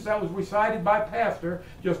James that was recited by Pastor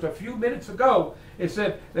just a few minutes ago, it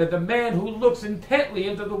said that the man who looks intently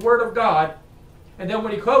into the Word of God, and then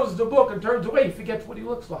when he closes the book and turns away, he forgets what he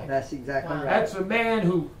looks like. That's exactly right. That's a man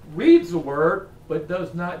who reads the Word but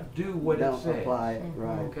does not do what it Don't says. apply it,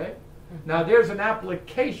 right. Okay? Now there's an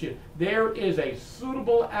application. There is a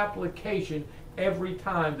suitable application every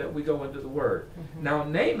time that we go into the Word. Now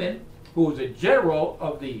Naaman, who was a general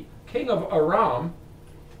of the king of Aram,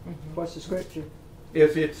 What's the scripture?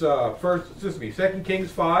 it's 2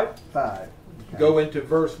 Kings 5. 5. Okay. Go into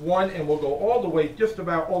verse 1, and we'll go all the way, just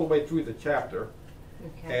about all the way through the chapter.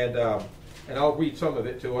 Okay. And I'll read some of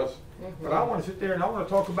it to us. But I want to sit there and I want to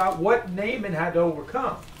talk about what Naaman had to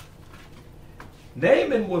overcome.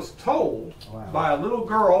 Naaman was told by a little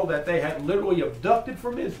girl that they had literally abducted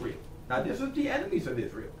from Israel. Now this is the enemies of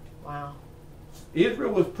Israel. Wow.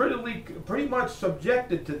 Israel was pretty much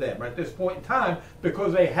subjected to them at this point in time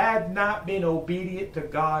because they had not been obedient to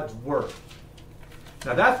God's word.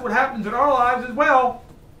 Now that's what happens in our lives as well.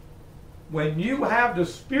 When you have the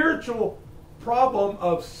spiritual problem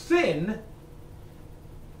of sin,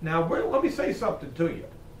 now let me say something to you.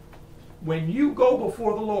 When you go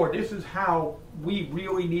before the Lord, this is how we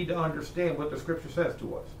really need to understand what the scripture says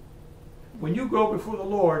to us. When you go before the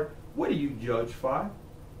Lord, what do you judge by?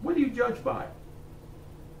 What do you judge by?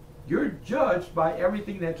 You're judged by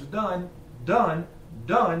everything that's done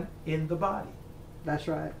in the body. That's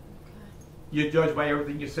right. You're judged by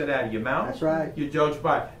everything you said out of your mouth. That's right. You're judged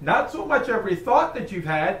by not so much every thought that you've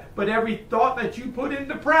had, but every thought that you put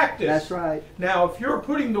into practice. That's right. Now, if you're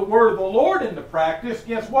putting the word of the Lord into practice,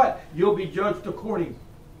 guess what? You'll be judged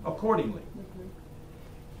accordingly.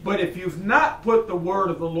 But if you've not put the word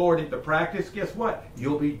of the Lord into practice, guess what?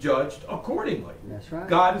 You'll be judged accordingly. That's right.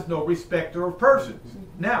 God is no respecter of persons.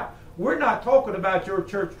 Now, we're not talking about your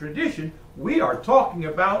church tradition. We are talking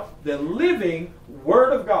about the living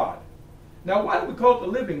Word of God. Now, why do we call it the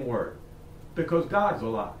living Word? Because God's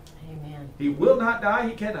alive. Amen. He will not die.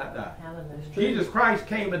 He cannot die. Hallelujah. Jesus Christ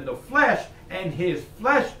came in the flesh, and his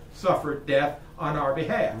flesh suffered death on our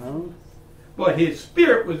behalf. But his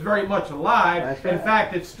spirit was very much alive. That's right. In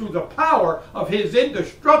fact, it's through the power of his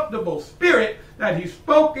indestructible spirit that he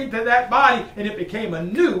spoke into that body, and it became a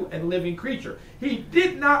new and living creature. He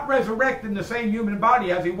did not resurrect in the same human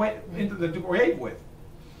body as he went into the grave with.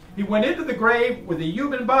 He went into the grave with a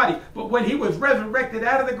human body, but when he was resurrected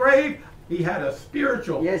out of the grave, he had a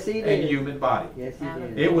spiritual Yes, he and did. human body. Yes, he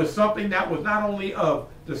did. It was something that was not only of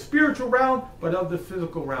the spiritual realm, but of the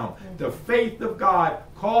physical realm. The faith of God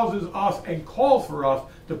causes us and calls for us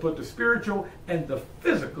to put the spiritual and the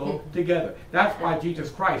physical together. That's why Jesus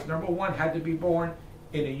Christ, number one, had to be born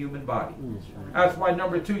in a human body. That's why,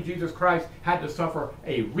 number two, Jesus Christ had to suffer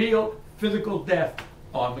a real physical death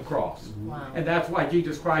on the cross. Wow. And that's why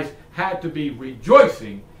Jesus Christ had to be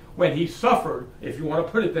rejoicing when he suffered, if you want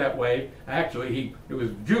to put it that way. Actually, he was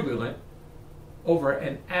jubilant over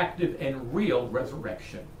an active and real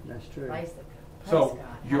resurrection. That's true. Praise So God.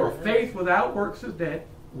 your Hallelujah. faith without works is dead.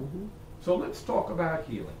 Mm-hmm. So let's talk about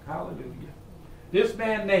healing. Hallelujah. This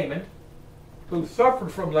man Naaman, who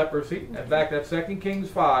suffered from leprosy, in fact that's 2 Kings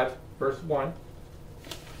 5, verse 1.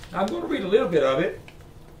 I'm going to read a little bit of it.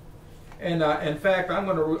 And in fact, I'm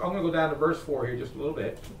going to go down to verse 4 here just a little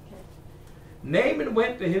bit. Naaman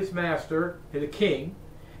went to his master, the king,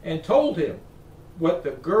 and told him what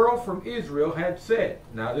the girl from Israel had said.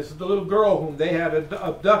 Now, this is the little girl whom they had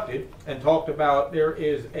abducted and talked about. There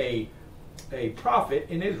is a prophet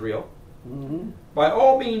in Israel. Mm-hmm. By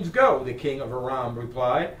all means go, the king of Aram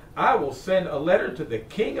replied. I will send a letter to the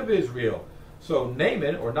king of Israel. So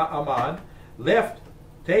Naaman, or Naaman, left,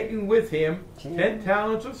 taking with him 10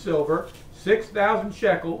 talents of silver, 6,000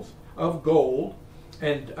 shekels of gold,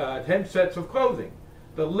 and 10 sets of clothing.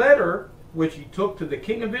 The letter which he took to the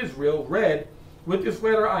king of Israel read, with this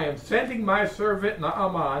letter I am sending my servant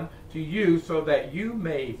Naaman to you so that you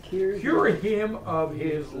may cure him of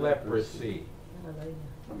his leprosy. Hallelujah.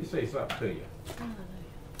 Let me say something to you. Hallelujah.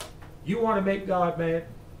 You want to make God mad?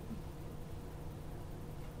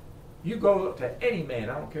 You go up to any man,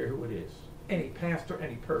 I don't care who it is, any pastor,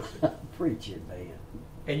 any person, Preach it, man.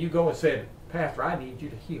 and you go and say, Pastor, I need you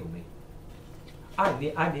to heal me. I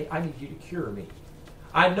need you to cure me.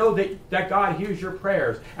 I know that God hears your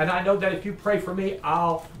prayers, and I know that if you pray for me,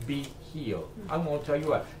 I'll be healed. I'm going to tell you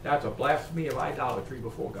what, that's a blasphemy of idolatry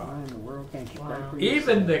before Why God. in the world can't you pray Wow. for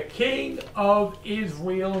Even yourself? the king of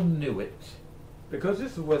Israel knew it, because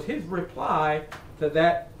this was his reply to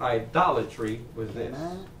that idolatry was this.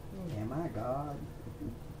 Am I God?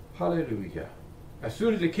 Hallelujah. As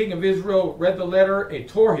soon as the king of Israel read the letter, he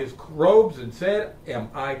tore his robes and said, Am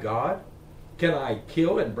I God? Can I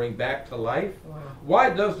kill and bring back to life? Wow. Why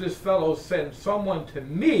does this fellow send someone to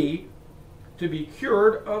me to be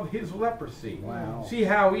cured of his leprosy? Wow. See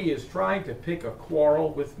how he is trying to pick a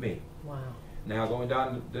quarrel with me. Wow. Now going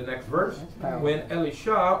down to the next verse. That's powerful. When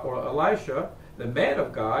Elisha, the man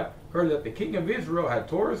of God, heard that the king of Israel had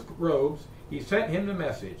tore his robes, he sent him the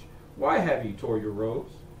message. Why have you tore your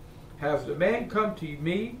robes? Has the man come to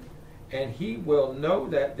me, and he will know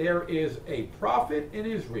that there is a prophet in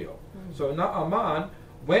Israel? So Naaman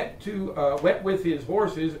went with his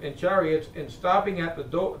horses and chariots, and stopping at the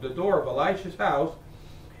door of Elisha's house,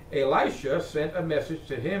 Elisha sent a message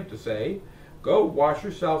to him to say, Go wash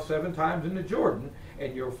yourself 7 times in the Jordan,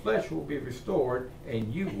 and your flesh will be restored,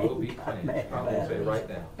 and you will be cleansed. I'm going to say right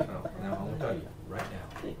now. No, I'm going to tell you right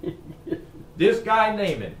now. This guy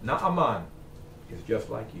Naaman, is just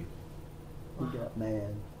like you. He got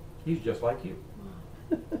mad. He's just like you.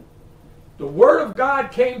 The word of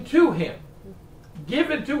God came to him,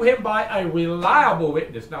 given to him by a reliable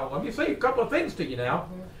witness. Now, let me say a couple of things to you now.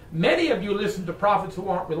 Many of you listen to prophets who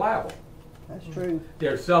aren't reliable. That's true.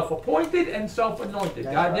 They're self-appointed and self-anointed.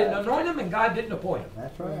 That's God didn't right. anoint them, and God didn't appoint them.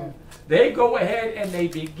 That's right. They go ahead and they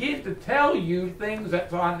begin to tell you things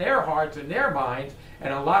that's on their hearts and their minds,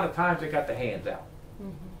 and a lot of times they got the hands out.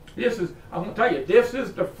 I'm going to tell you, this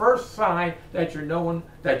is the first sign that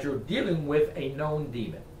you're dealing with a known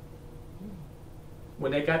demon.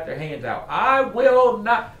 When they got their hands out. I will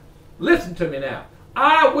not, listen to me now,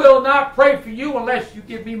 I will not pray for you unless you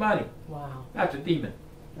give me money. Wow. That's a demon.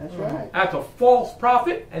 That's right. That's a false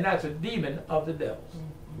prophet, and that's a demon of the devils.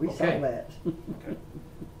 We saw Okay. that.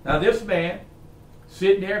 Now this man,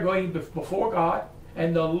 sitting there going before God,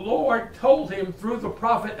 and the Lord told him through the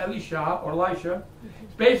prophet Elisha,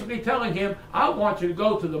 basically telling him, I want you to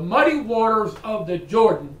go to the muddy waters of the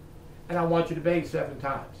Jordan, and I want you to bathe 7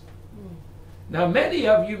 times. Now many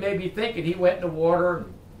of you may be thinking he went in the water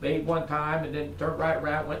and bathed 1 time, and then turned right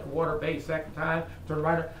around, went in the water, bathed 2nd time, turned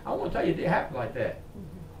right around. I want to tell you, it didn't happen like that.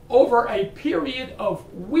 Over a period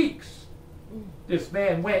of weeks, this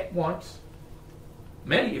man went once.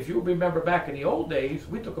 Many, if you remember back in the old days,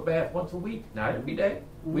 we took a bath once a week, not every day.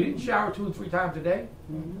 We didn't shower 2 and 3 times a day.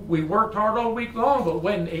 We worked hard all week long, but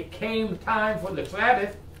when it came time for the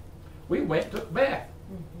Sabbath, we went and took a bath.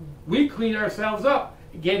 We cleaned ourselves up,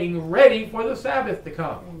 getting ready for the Sabbath to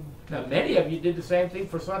come. Now, many of you did the same thing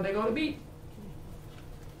for Sunday go to meet.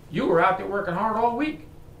 You were out there working hard all week.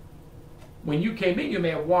 When you came in, you may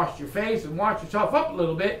have washed your face and washed yourself up a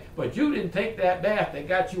little bit, but you didn't take that bath that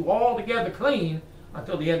got you all together clean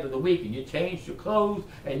until the end of the week, and you changed your clothes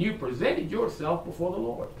and you presented yourself before the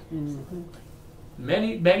Lord. Mm-hmm.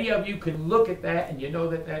 Many of you can look at that and you know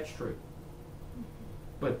that that's true.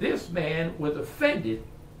 But this man was offended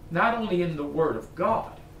not only in the Word of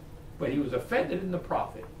God, but he was offended in the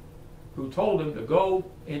prophet who told him to go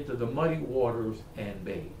into the muddy waters and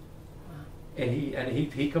bathe. And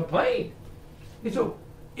he complained. He said,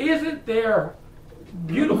 isn't there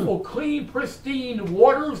beautiful, clean, pristine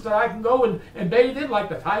waters that I can go and bathe in, like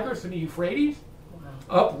the Tigris and the Euphrates,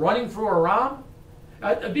 up running through Aram?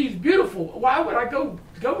 These beautiful, why would I go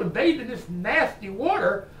and bathe in this nasty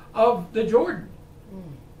water of the Jordan?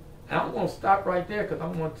 And I'm going to stop right there because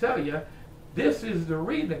I'm going to tell you, This is the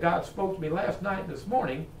reason that God spoke to me last night and this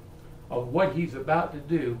morning of what He's about to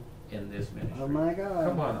do in this ministry. Oh my God.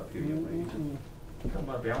 Come on up here, young ladies. Come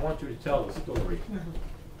up here. I want you to tell the story.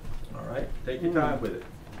 All right? Take your time with it.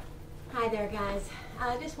 Hi there, guys.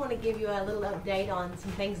 I just want to give you a little update on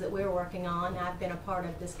some things that we're working on. I've been a part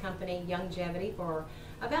of this company, Youngevity, for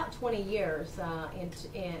about 20 years,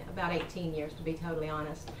 in about 18 years to be totally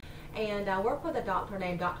honest. And I work with a doctor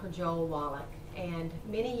named Dr. Joel Wallach. And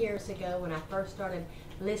many years ago, when I first started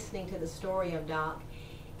listening to the story of Doc,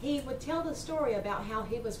 he would tell the story about how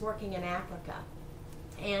he was working in Africa.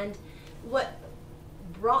 And what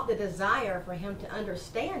brought the desire for him to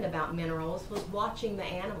understand about minerals was watching the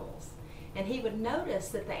animals. And he would notice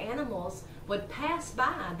that the animals would pass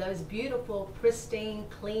by those beautiful, pristine,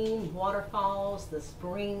 clean waterfalls, the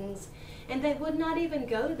springs, and they would not even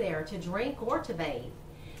go there to drink or to bathe.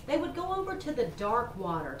 They would go over to the dark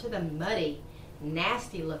water, to the muddy,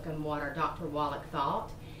 nasty-looking water, Dr. Wallach thought,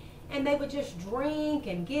 and they would just drink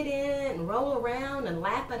and get in it and roll around and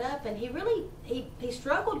lap it up, and he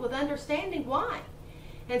struggled with understanding why.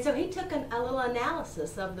 And so he took a little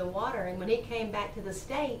analysis of the water, and when he came back to the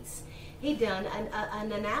States, he done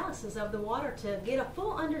an analysis of the water to get a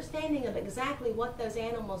full understanding of exactly what those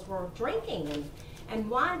animals were drinking and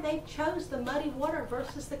why they chose the muddy water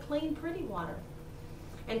versus the clean, pretty water.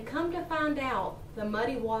 And come to find out, the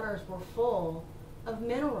muddy waters were full of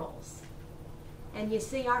minerals. And you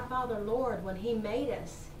see, our Father Lord, when He made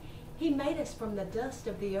us from the dust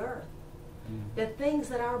of the earth. The things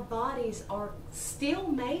that our bodies are still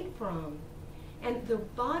made from. And the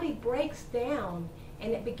body breaks down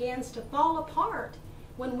and it begins to fall apart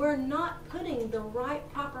when we're not putting the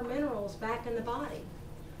right proper minerals back in the body.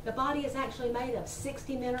 The body is actually made of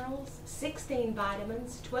 60 minerals, 16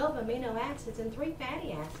 vitamins, 12 amino acids, and 3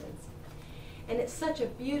 fatty acids. And it's such a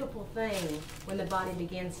beautiful thing when the body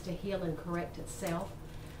begins to heal and correct itself.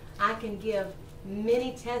 I can give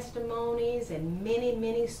many testimonies and many,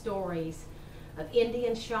 many stories of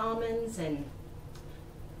Indian shamans and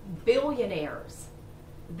billionaires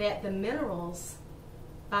that the minerals,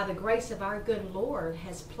 by the grace of our good Lord,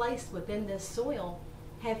 has placed within this soil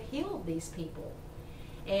have healed these people.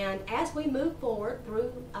 And as we move forward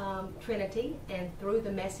through Trinity and through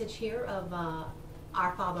the message here of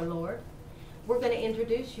our Father Lord, we're going to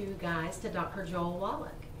introduce you guys to Dr. Joel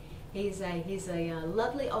Wallach. He's a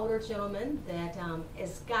lovely older gentleman that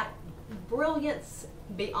has got brilliance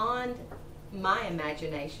beyond my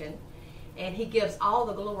imagination, and he gives all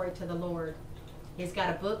the glory to the Lord. He's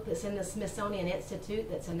got a book that's in the Smithsonian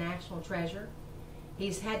Institute that's a national treasure.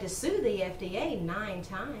 He's had to sue the FDA 9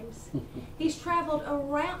 times. He's traveled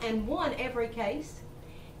around and won every case.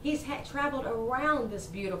 He's traveled around this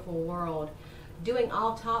beautiful world doing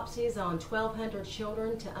autopsies on 1,200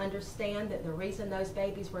 children to understand that the reason those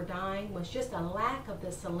babies were dying was just a lack of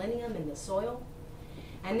the selenium in the soil.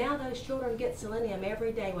 And now those children get selenium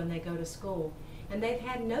every day when they go to school. And they've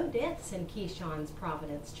had no deaths in Keyshawn's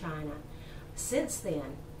Providence, China, since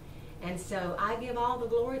then. And so I give all the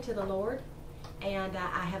glory to the Lord. And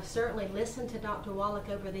I have certainly listened to Dr. Wallach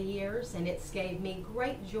over the years, and it's gave me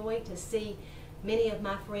great joy to see many of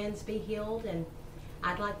my friends be healed. And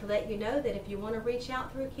I'd like to let you know that if you want to reach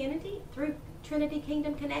out through Trinity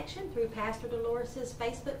Kingdom Connection, through Pastor Dolores'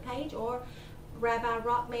 Facebook page or Rabbi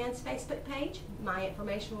Rockman's Facebook page, my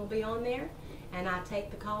information will be on there. And I take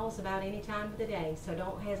the calls about any time of the day. So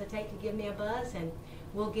don't hesitate to give me a buzz, and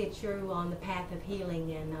we'll get you on the path of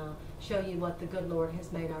healing and show you what the good Lord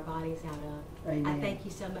has made our bodies out of. Amen. I thank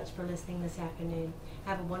you so much for listening this afternoon.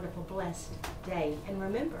 Have a wonderful, blessed day. And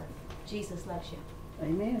remember, Jesus loves you.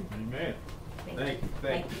 Amen. Amen. Thank Thank you. you.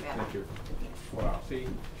 Thank you. Rabbi. Thank you. Wow. See,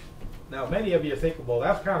 now many of you think, well,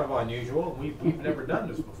 that's kind of unusual. We've never done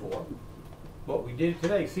this before. But we did it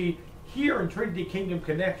today. See, here in Trinity Kingdom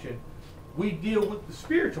Connection, we deal with the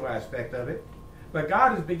spiritual aspect of it. But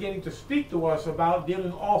God is beginning to speak to us about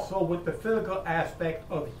dealing also with the physical aspect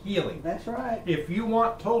of healing. That's right. If you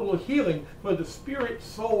want total healing for the spirit,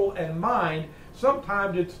 soul, and mind,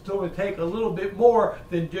 sometimes it's going to take a little bit more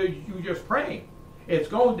than you just praying. It's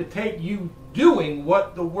going to take you doing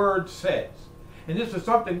what the Word says. And this is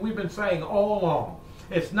something we've been saying all along.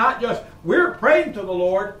 It's not just, we're praying to the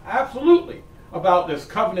Lord, absolutely, about this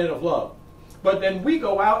covenant of love. But then we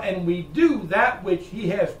go out and we do that which He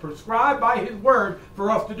has prescribed by His Word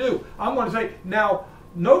for us to do. I'm going to say, now,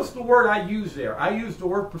 notice the word I use there. I use the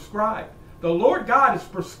word prescribe. The Lord God is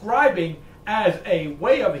prescribing as a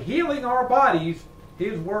way of healing our bodies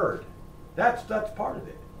His Word. That's part of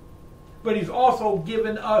it. But He's also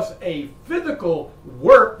given us a physical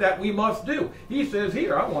work that we must do. He says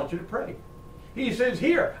here, I want you to pray. He says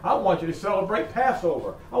here, I want you to celebrate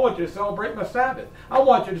Passover. I want you to celebrate my Sabbath. I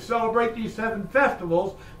want you to celebrate these 7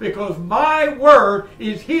 festivals because my word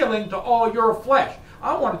is healing to all your flesh.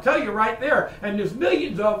 I want to tell you right there, and there's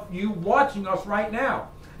millions of you watching us right now,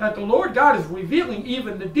 that the Lord God is revealing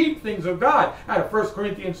even the deep things of God out of 1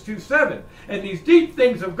 Corinthians 2:7. And these deep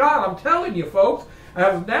things of God, I'm telling you folks,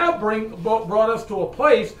 have now brought us to a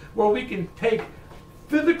place where we can take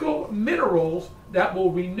physical minerals that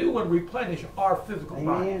will renew and replenish our physical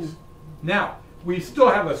bodies. Now, we still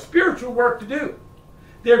have a spiritual work to do.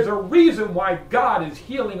 There's a reason why God is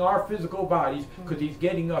healing our physical bodies, because He's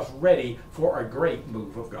getting us ready for a great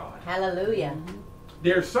move of God. Hallelujah.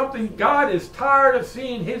 There's something, God is tired of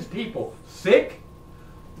seeing His people sick,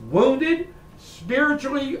 wounded,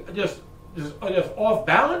 spiritually just off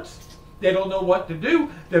balance. They don't know what to do.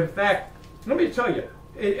 In fact, let me tell you,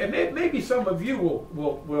 and maybe some of you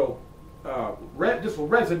this will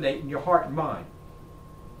resonate in your heart and mind.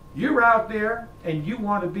 You're out there and you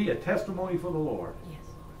want to be a testimony for the Lord. Yes.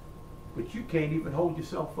 But you can't even hold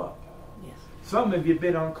yourself up. Yes. Some of you have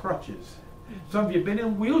been on crutches. Some of you have been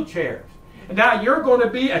in wheelchairs. And now you're going to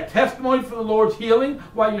be a testimony for the Lord's healing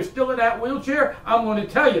while you're still in that wheelchair. I'm going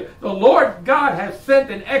to tell you, the Lord God has sent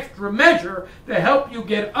an extra measure to help you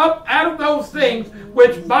get up out of those things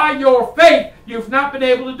which by your faith you've not been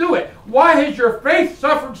able to do it. Why has your faith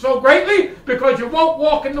suffered so greatly? Because you won't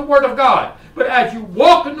walk in the Word of God. But as you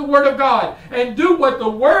walk in the Word of God and do what the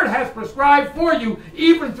Word has prescribed for you,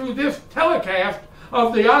 even through this telecast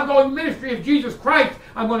of the ongoing ministry of Jesus Christ,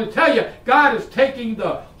 I'm going to tell you, God is taking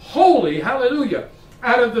the holy, hallelujah,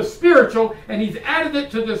 out of the spiritual, and He's added it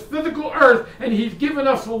to this physical earth, and He's given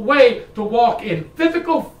us a way to walk in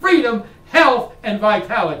physical freedom, health, and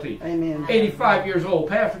vitality. Amen. 85 years old.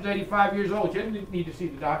 Pastor's 85 years old. She doesn't need to see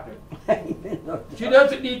the doctor. Amen. She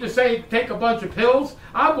doesn't need to take a bunch of pills.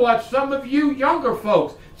 I've watched some of you younger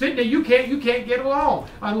folks sitting there, you can't get along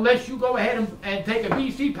unless you go ahead and take a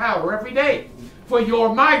BC powder every day for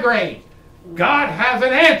your migraine. God has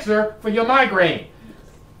an answer for your migraine.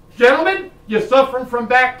 Gentlemen, you're suffering from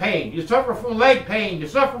back pain. You're suffering from leg pain. You're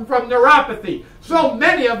suffering from neuropathy. So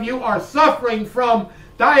many of you are suffering from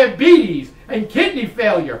diabetes and kidney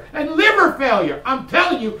failure and liver failure. I'm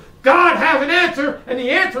telling you, God has an answer, and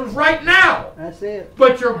the answer is right now. That's it.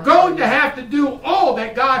 But you're going to have to do all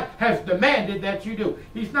that God has demanded that you do.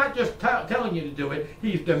 He's not just telling you to do it.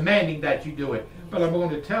 He's demanding that you do it. But I'm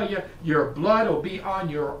going to tell you, your blood will be on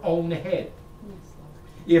your own head.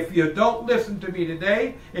 If you don't listen to me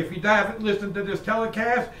today, if you haven't listened to this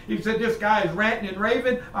telecast, you said this guy is ranting and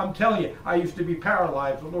raving, I'm telling you, I used to be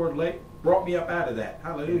paralyzed. The Lord brought me up out of that.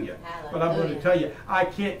 Hallelujah. But I'm going to tell you, I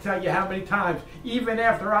can't tell you how many times, even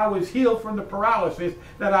after I was healed from the paralysis,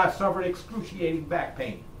 that I suffered excruciating back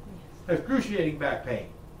pain. Excruciating back pain.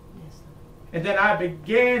 And then I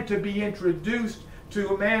began to be introduced to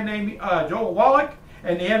a man named Joel Wallach.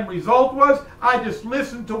 And the end result was, I just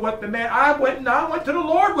listened to what the man, I went to the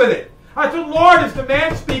Lord with it. I said, Lord, is the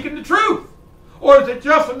man speaking the truth? Or is it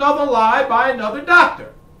just another lie by another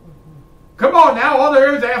doctor? Come on now, all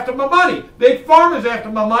there is after my money. Big Pharma's after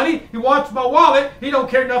my money. He wants my wallet. He don't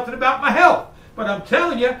care nothing about my health. But I'm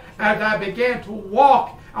telling you, as I began to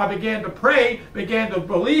walk, I began to pray, began to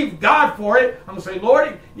believe God for it. I'm going to say,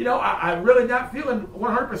 Lord, you know, I'm really not feeling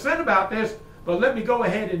 100% about this, but let me go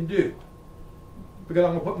ahead and do. Because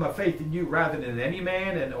I'm going to put my faith in you rather than any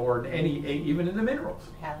man even in the minerals.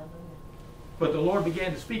 Hallelujah. But the Lord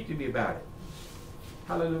began to speak to me about it.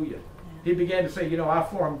 Hallelujah. He began to say, you know, I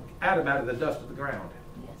formed Adam out of the dust of the ground.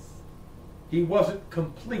 Yes. He wasn't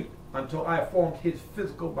complete until I formed his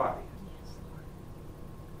physical body. Yes, Lord.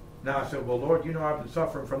 Now I said, well, Lord, you know, I've been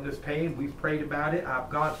suffering from this pain. We've prayed about it. I've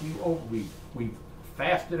gone to you over. We've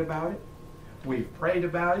fasted about it. We've prayed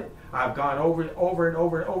about it. I've gone over it over and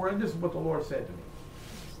over and over. And this is what the Lord said to me.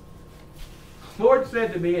 The Lord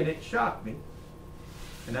said to me, and it shocked me.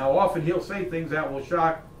 And now often He'll say things that will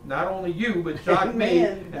shock not only you, but shock me.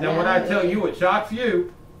 And then when I tell you, it shocks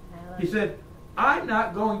you. He said, I'm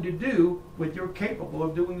not going to do what you're capable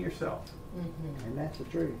of doing yourself. Mm-hmm. And that's the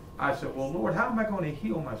truth. I said, well, Lord, how am I going to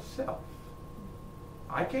heal myself?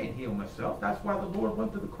 I can't heal myself. That's why the Lord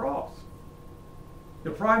went to the cross.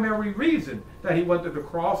 The primary reason that He went to the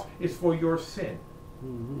cross is for your sin.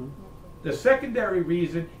 Mm-hmm. The secondary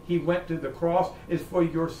reason He went to the cross is for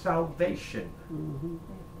your salvation. Mm-hmm.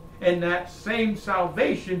 And that same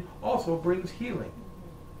salvation also brings healing.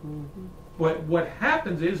 Mm-hmm. But what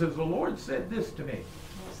happens is the Lord said this to me.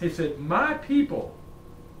 He said, my people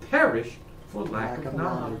perish for lack of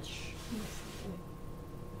knowledge.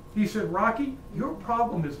 He said, Rocky, your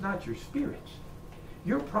problem is not your spirit.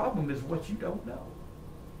 Your problem is what you don't know.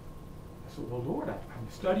 I I said, well, Lord, I'm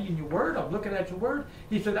studying your word. I'm looking at your word.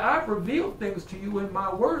 He said, I've revealed things to you in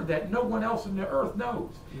my word that no one else on the earth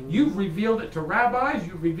knows. You've revealed it to rabbis.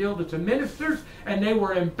 You've revealed it to ministers. And they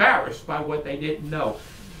were embarrassed by what they didn't know.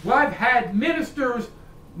 Well, I've had ministers,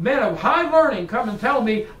 men of high learning, come and tell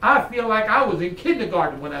me, I feel like I was in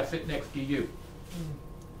kindergarten when I sit next to you.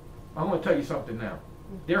 I'm going to tell you something now.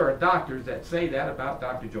 There are doctors that say that about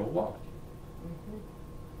Dr. Joel Wallach.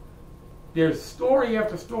 There's story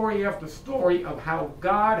after story after story of how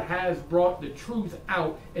God has brought the truth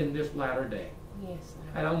out in this latter day. Yes,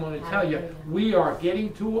 and I'm going to tell you, we are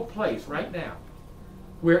getting to a place right now.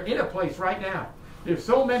 We're in a place right now. There's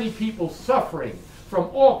so many people suffering from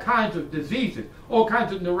all kinds of diseases, all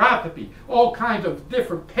kinds of neuropathy, all kinds of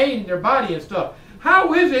different pain in their body and stuff.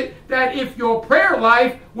 How is it that if your prayer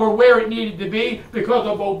life were where it needed to be because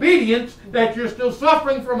of obedience, that you're still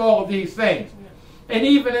suffering from all of these things? And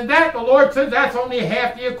even in that, the Lord says that's only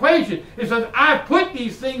half the equation. He says, I've put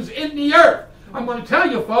these things in the earth. I'm going to tell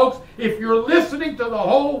you, folks, if you're listening to the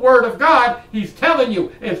whole Word of God, He's telling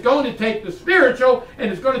you it's going to take the spiritual and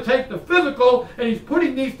it's going to take the physical, and He's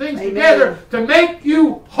putting these things together to make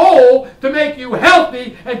you whole, to make you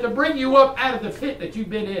healthy, and to bring you up out of the pit that you've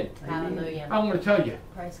been in. Hallelujah. I'm going to tell you.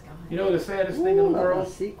 Praise God. You know the saddest thing in the world?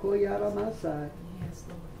 Yes, Lord.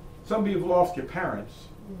 Some of you have lost your parents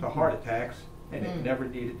to heart attacks, and it never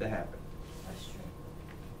needed to happen. That's true.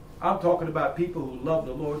 I'm talking about people who love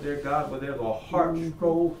the Lord their God with their heart,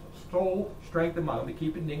 soul, strength, and mind. Let me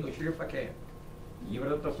keep it in English here if I can.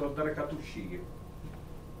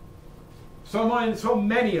 So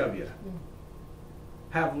many of you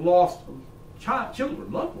have lost children,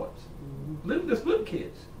 loved ones, little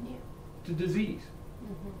kids, to disease,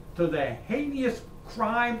 to the heinous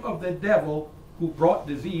crime of the devil who brought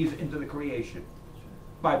disease into the creation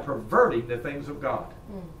by perverting the things of God.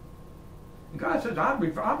 And God says, I'm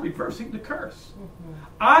reversing the curse.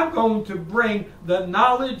 I'm going to bring the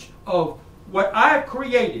knowledge of what I've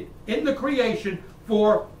created in the creation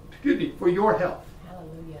for your health.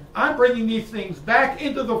 Hallelujah. I'm bringing these things back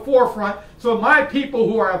into the forefront so my people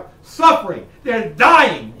who are suffering, they're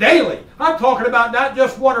dying daily. I'm talking about not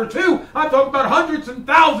just one or two. I'm talking about hundreds and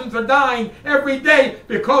thousands are dying every day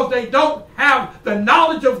because they don't have the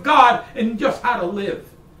knowledge of God and just how to live.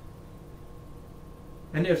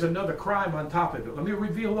 And there's another crime on top of it. Let me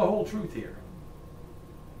reveal the whole truth here.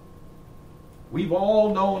 We've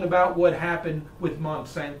all known about what happened with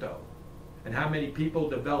Monsanto and how many people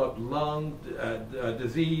developed lung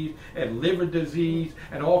disease and liver disease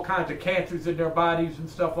and all kinds of cancers in their bodies and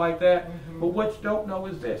stuff like that. But what you don't know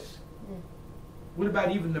is this. What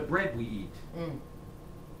about even the bread we eat?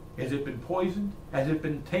 Has it been poisoned? Has it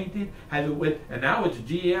been tainted? And now it's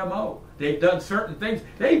GMO. They've done certain things.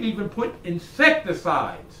 They've even put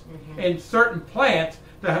insecticides in certain plants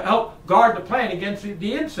to help guard the plant against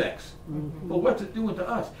the insects. But what's it doing to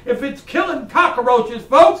us? If it's killing cockroaches,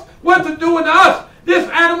 folks, what's it doing to us? This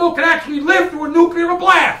animal can actually live through a nuclear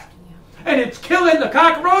blast. And it's killing the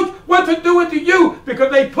cockroach. What's it doing to you?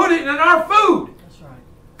 Because they put it in our food.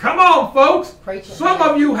 Come on, folks. Some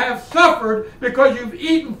of you have suffered because you've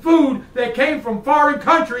eaten food that came from foreign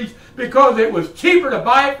countries because it was cheaper to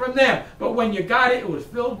buy it from them. But when you got it, it was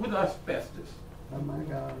filled with asbestos. Oh, my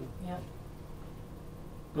God. Yep.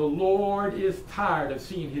 The Lord is tired of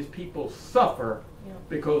seeing His people suffer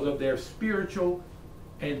because of their spiritual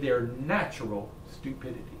and their natural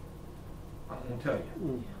stupidity. I'm going to tell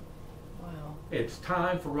you. Wow. It's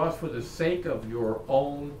time for us, for the sake of your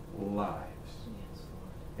own lives.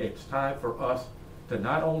 It's time for us to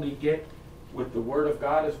not only get with the Word of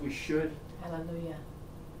God as we should. Hallelujah.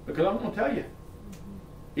 Because I'm going to tell you,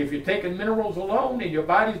 if you're taking minerals alone and your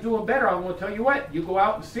body's doing better, I'm going to tell you what, you go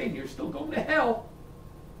out and sin, you're still going to hell.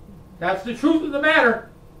 That's the truth of the matter.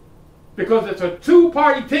 Because it's a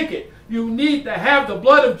two-party ticket. You need to have the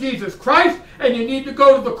blood of Jesus Christ, and you need to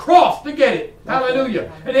go to the cross to get it.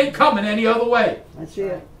 Hallelujah. It ain't coming any other way. That's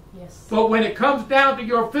it. Yes. But when it comes down to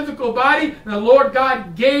your physical body, the Lord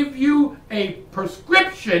God gave you a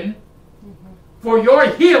prescription for your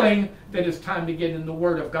healing, then it's time to get in the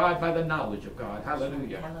Word of God by the knowledge of God.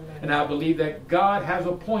 Hallelujah. Hallelujah. And I believe that God has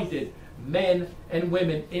appointed men and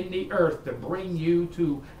women in the earth to bring you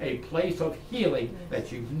to a place of healing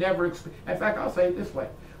that you've never experienced. In fact, I'll say it this way.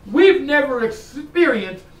 We've never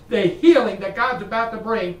experienced the healing that God's about to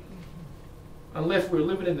bring unless we're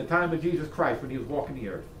living in the time of Jesus Christ when He was walking the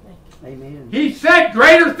earth. Amen. He said,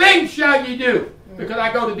 greater things shall ye do, because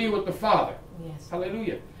I go to be with the Father. Yes.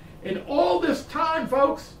 Hallelujah. In all this time,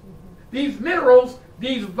 folks, these minerals,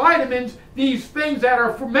 these vitamins, these things that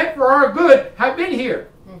are meant for our good have been here.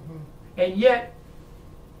 And yet,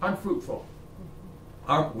 unfruitful,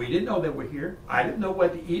 We didn't know they were here. I didn't know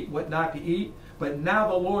what to eat, what not to eat. But now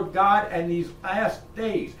the Lord God, in these last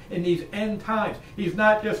days, in these end times, He's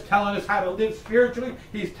not just telling us how to live spiritually,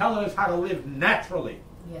 He's telling us how to live naturally.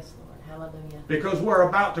 Yes, Lord. Hallelujah. Because we're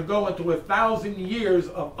about to go into 1,000 years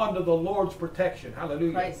of under the Lord's protection.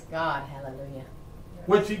 Hallelujah. Praise God. Hallelujah.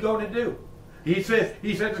 What's He going to do? He says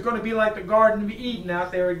it's going to be like the Garden of Eden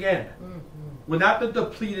out there again. Mm-hmm. With not the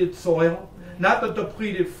depleted soil, not the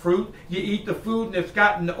depleted fruit. You eat the food and it's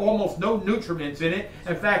got almost no nutrients in it.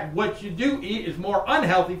 In fact, what you do eat is more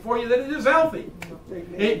unhealthy for you than it is healthy.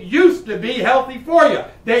 It used to be healthy for you.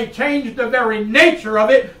 They changed the very nature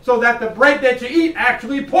of it so that the bread that you eat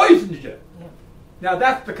actually poisons you. Yeah. Now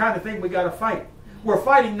that's the kind of thing we got to fight. We're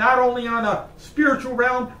fighting not only on a spiritual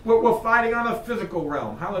realm, but we're fighting on a physical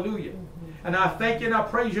realm. Hallelujah. And I thank you and I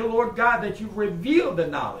praise you, Lord God, that you've revealed the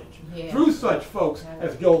knowledge through such folks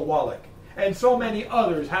as Joel Wallach and so many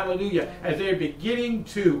others, hallelujah, as they're beginning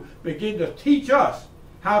to teach us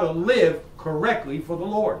how to live correctly for the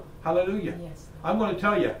Lord. Hallelujah. Yes. I'm going to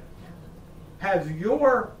tell you, has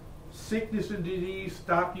your sickness and disease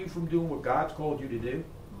stopped you from doing what God's called you to do?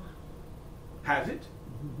 Has it?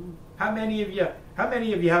 Mm-hmm. How many of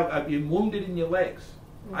you have been wounded in your legs?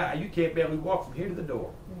 You can't barely walk from here to the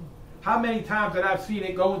door. How many times that I've seen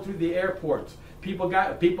it going through the airports? People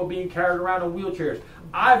being carried around in wheelchairs.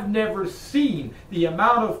 I've never seen the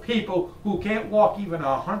amount of people who can't walk even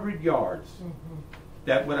 100 yards.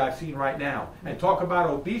 That's what I've seen right now. And talk about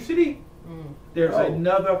obesity. There's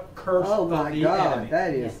another curse of the enemy. Oh my God,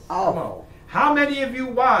 that is awful. How many of you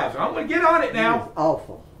wives? I'm going to get on it now. It is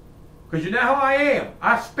awful. Because you know how I am.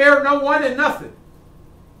 I spare no one and nothing.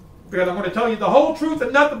 Because I'm going to tell you the whole truth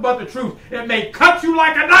and nothing but the truth. It may cut you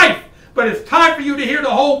like a knife, but it's time for you to hear the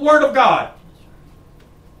whole Word of God.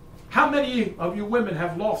 How many of you women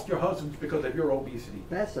have lost your husbands because of your obesity?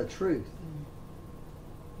 That's the truth.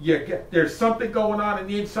 There's something going on in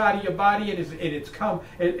the inside of your body, and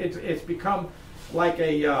it's become like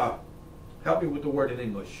a help me with the word in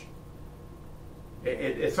English.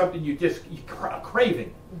 It's something a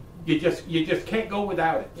craving. You just can't go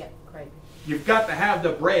without it. Yeah, craving. You've got to have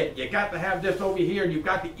the bread. You got to have this over here, and you've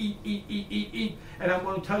got to eat. And I'm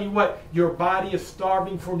going to tell you what, your body is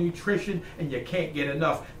starving for nutrition, and you can't get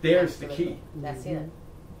enough. There's the key. That's it.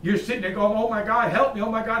 You're sitting there going, oh my God, help me, oh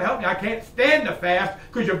my God, help me. I can't stand the fast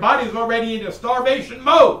because your body's already in a starvation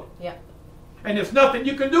mode. Yep. And there's nothing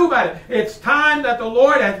you can do about it. It's time that the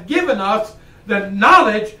Lord has given us the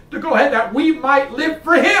knowledge to go ahead that we might live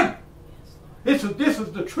for Him. This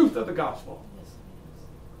is the truth of the gospel.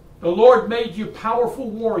 The Lord made you powerful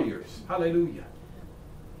warriors. Hallelujah.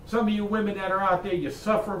 Some of you women that are out there, you're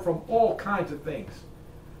suffering from all kinds of things.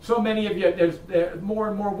 So many of you, there's more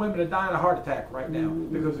and more women are dying of heart attack right now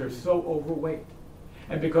because they're so overweight.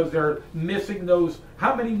 And because they're missing those,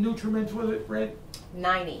 how many nutrients was it, Fred?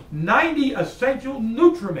 90. 90 essential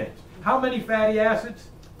nutrients. How many fatty acids?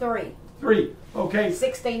 3. 3. Okay.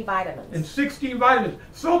 16 vitamins. And 16 vitamins.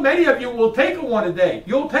 So many of you will take one a day.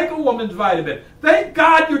 You'll take a woman's vitamin. Thank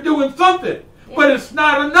God you're doing something. Yeah. But it's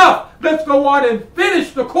not enough. Let's go on and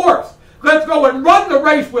finish the course. Let's go and run the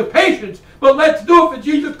race with patience, but let's do it for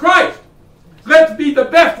Jesus Christ. Let's be the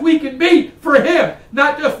best we can be for Him,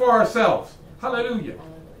 not just for ourselves. Hallelujah.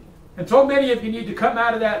 And so many of you need to come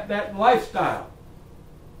out of that lifestyle.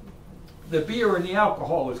 The beer and the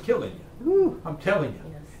alcohol is killing you. I'm telling you.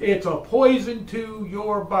 It's a poison to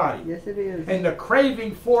your body. Yes, it is. And the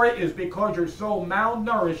craving for it is because you're so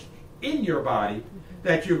malnourished in your body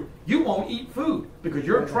that you won't eat food because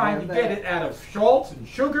you're trying to get it out of salts and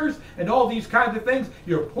sugars and all these kinds of things.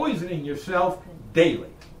 You're poisoning yourself daily.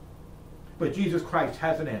 But Jesus Christ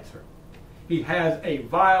has an answer. He has a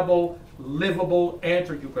viable, livable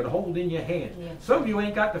answer you can hold in your hand. Yes. Some of you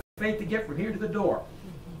ain't got the faith to get from here to the door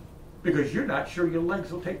because you're not sure your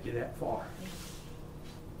legs will take you that far.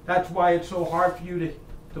 That's why it's so hard for you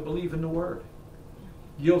to believe in the Word.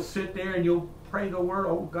 You'll sit there and you'll pray the Word,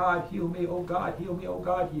 oh God, heal me, oh God, heal me, oh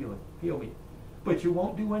God, heal me. But you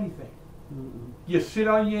won't do anything. You sit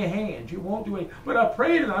on your hands. You won't do anything. But I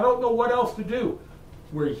prayed and I don't know what else to do.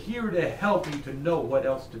 We're here to help you to know what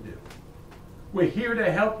else to do. We're here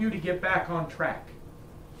to help you to get back on track.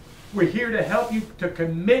 We're here to help you to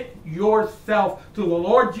commit yourself to the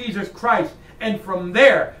Lord Jesus Christ and from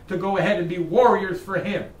there to go ahead and be warriors for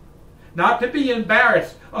Him. Not to be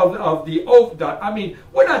embarrassed of the I mean,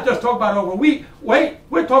 we're not just talking about overweight.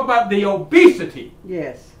 We're talking about the obesity.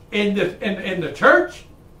 Yes. In the church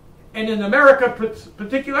and in America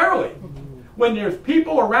particularly. When there's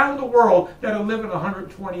people around the world that are living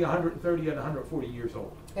 120, 130, and 140 years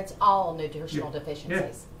old. It's all nutritional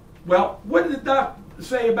deficiencies. Well, what did the doc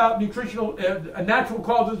say about nutritional, natural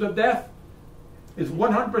causes of death? Is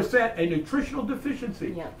 100% a nutritional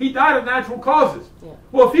deficiency. Yeah. He died of natural causes. Yeah.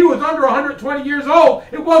 Well, if he was under 120 years old,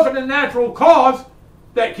 it wasn't a natural cause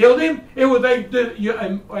that killed him. It was a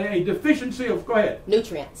deficiency of, go ahead,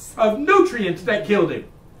 Nutrients. of nutrients that killed him.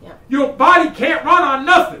 Yeah. Your body can't run on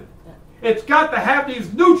nothing. Yeah. It's got to have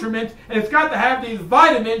these nutrients, and it's got to have these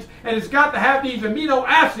vitamins, and it's got to have these amino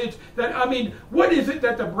acids that, I mean, what is it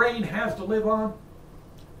that the brain has to live on?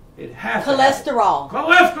 It has Cholesterol. to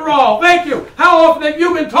have cholesterol. Thank you. How often have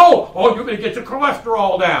you been told, oh, you're going to get your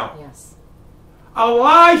cholesterol down? Yes. A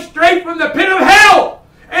lie straight from the pit of hell.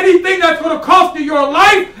 Anything that's going to cost you your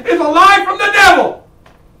life is a lie from the devil.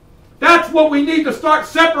 That's what we need to start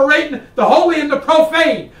separating, the holy and the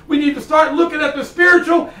profane. We need to start looking at the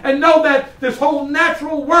spiritual and know that this whole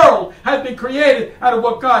natural world has been created out of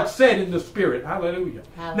what God said in the spirit. Hallelujah.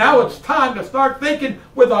 Hallelujah. Now it's time to start thinking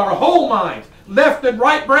with our whole minds, left and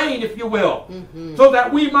right brain, if you will, so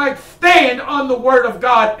that we might stand on the word of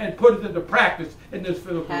God and put it into practice in this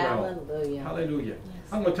physical realm. Hallelujah. Hallelujah.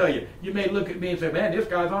 I'm going to tell you, you may look at me and say, man, this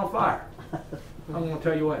guy's on fire. I'm going to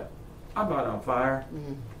tell you what, I'm not on fire,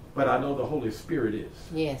 but I know the Holy Spirit is.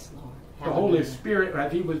 Yes, Lord. The Holy Spirit,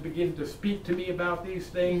 as he was beginning to speak to me about these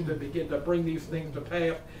things and begin to bring these things to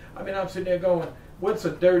pass, I mean, I'm sitting there going, what's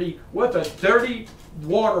a dirty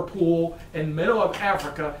water pool in the middle of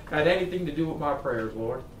Africa got anything to do with my prayers,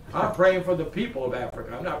 Lord? I'm praying for the people of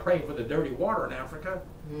Africa. I'm not praying for the dirty water in Africa.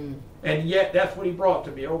 And yet, that's what he brought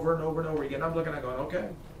to me over and over and over again. I'm looking at going, okay,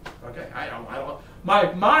 I don't.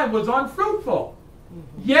 My mind was unfruitful.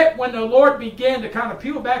 Yet, when the Lord began to kind of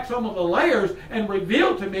peel back some of the layers and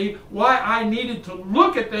reveal to me why I needed to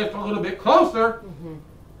look at this a little bit closer,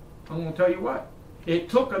 I'm going to tell you what. It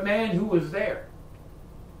took a man who was there.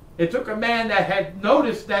 It took a man that had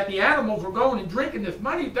noticed that the animals were going and drinking this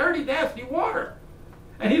muddy, dirty, nasty water.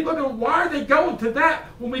 And he's looking, why are they going to that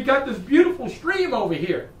when we got this beautiful stream over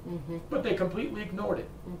here? But they completely ignored it.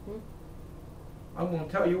 I'm going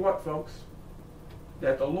to tell you what, folks,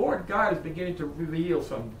 that the Lord God is beginning to reveal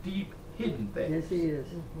some deep, hidden things. Yes, he is.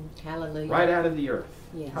 Hallelujah. Right out of the earth.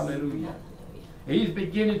 Yes. Hallelujah. He's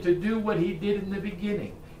beginning to do what he did in the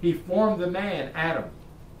beginning. He formed the man, Adam,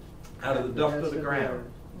 out of the dust of the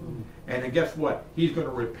ground. And then guess what? He's going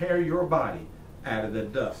to repair your body out of the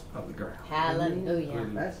dust of the ground. Hallelujah.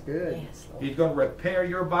 That's good. Yes, Lord. He's going to repair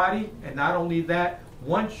your body, and not only that,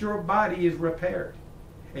 once your body is repaired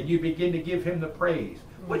and you begin to give him the praise,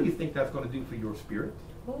 what do you think that's going to do for your spirit?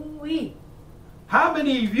 Ooh-wee. How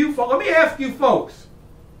many of you folks, let me ask you folks,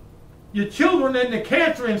 your children in the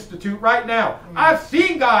Cancer Institute right now, I've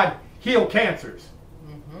seen God heal cancers.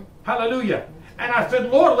 Hallelujah. And I said,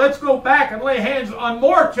 Lord, let's go back and lay hands on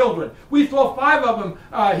more children. We saw 5 of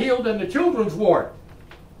them healed in the children's ward.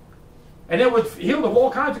 And it was healed of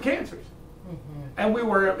all kinds of cancers. And we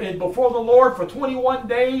were before the Lord for 21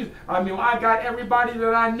 days. I mean, I got everybody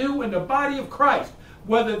that I knew in the body of Christ,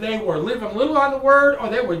 whether they were living a little on the Word or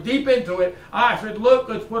they were deep into it. I said, look,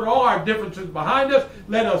 let's put all our differences behind us.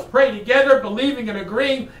 Let us pray together, believing and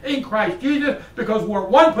agreeing in Christ Jesus, because where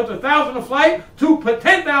one puts 1,000 to flight, 2 put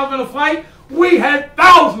 10,000 to flight, we had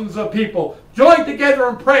thousands of people joined together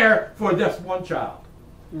in prayer for just one child.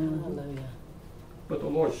 Hallelujah. But the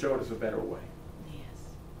Lord showed us a better way. Yes.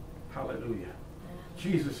 Hallelujah.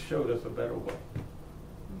 Jesus showed us a better way.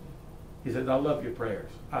 He said, I love your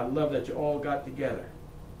prayers. I love that you all got together.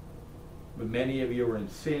 But many of you are in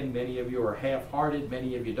sin. Many of you are half-hearted.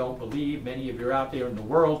 Many of you don't believe. Many of you are out there in the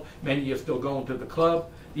world. Many of you are still going to the club.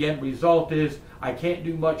 The end result is, I can't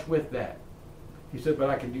do much with that. He said, but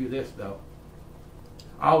I can do this, though.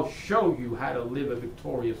 I'll show you how to live a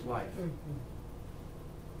victorious life.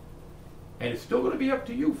 And it's still going to be up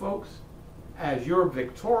to you, folks. As you're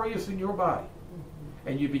victorious in your body,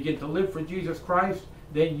 and you begin to live for Jesus Christ,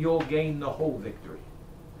 then you'll gain the whole victory.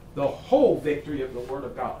 The whole victory of the Word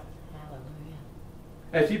of God. Hallelujah.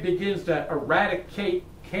 As he begins to eradicate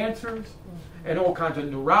cancers and all kinds of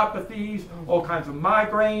neuropathies, all kinds of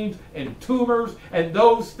migraines and tumors and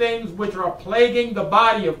those things which are plaguing the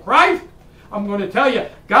body of Christ, I'm going to tell you,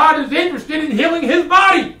 God is interested in healing his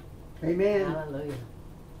body. Amen. Hallelujah.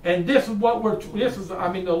 And this is what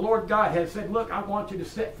the Lord God has said, look, I want you to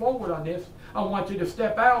step forward on this. I want you to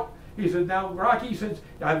step out. He said, now, Rocky, he says,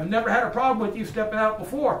 I've never had a problem with you stepping out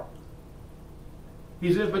before.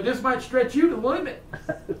 He says, but this might stretch you to the limit.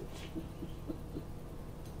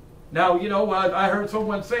 Now, you know, I heard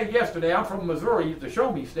someone say yesterday, I'm from Missouri, the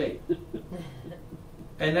show me state.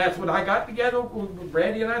 And that's when I got together with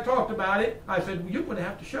Randy and I talked about it. I said, well, you're going to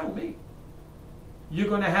have to show me. You're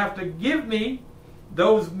going to have to give me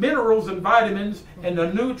those minerals and vitamins and the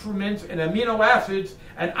nutriments and amino acids,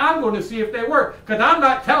 and I'm going to see if they work. Because I'm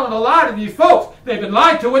not telling a lot of these folks they've been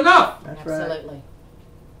lied to enough. That's right. Absolutely.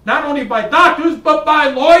 Not only by doctors, but by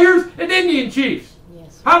lawyers and Indian chiefs.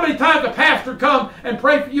 Yes. How many times a pastor come and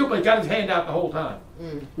pray for you, but he got his hand out the whole time?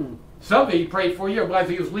 Mm. Somebody he prayed for you, otherwise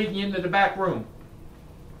he was leading you into the back room.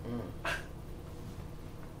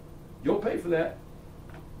 You'll pay for that.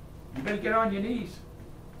 You better get on your knees.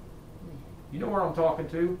 You know where I'm talking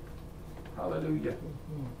to. Hallelujah.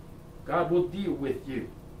 God will deal with you.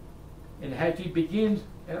 And as he begins,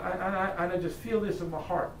 and I just feel this in my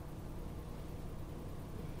heart.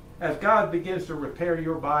 As God begins to repair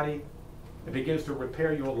your body, and begins to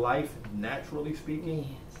repair your life, naturally speaking,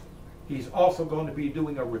 Yes. he's also going to be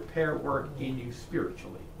doing a repair work in you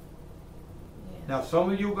spiritually. Yes. Now,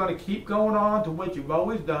 some of you are going to keep going on to what you've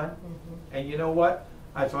always done. And you know what?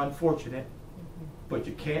 That's unfortunate. But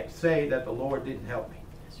you can't say that the Lord didn't help me.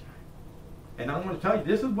 That's right. And I'm going to tell you,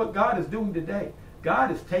 this is what God is doing today.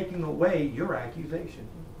 God is taking away your accusation.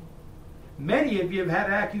 Many of you have had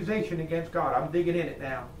accusation against God. I'm digging in it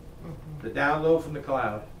now. The download from the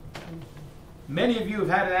cloud. Many of you have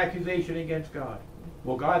had an accusation against God.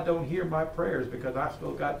 Well, God don't hear my prayers because I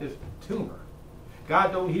still got this tumor.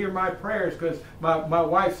 God don't hear my prayers because my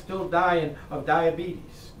wife's still dying of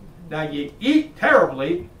diabetes. Now, you eat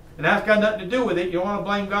terribly, and that's got nothing to do with it. You don't want to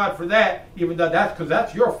blame God for that, even though that's because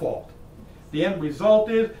that's your fault. The end result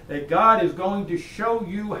is that God is going to show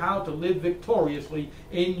you how to live victoriously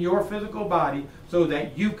in your physical body so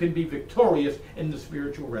that you can be victorious in the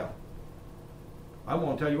spiritual realm. I'm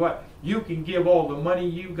going to tell you what, you can give all the money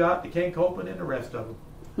you got to Ken Copeland and the rest of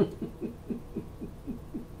them.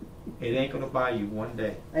 It ain't going to buy you one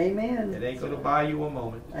day. Amen. It ain't going to buy you a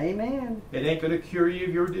moment. Amen. It ain't going to cure you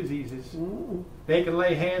of your diseases. Mm. They can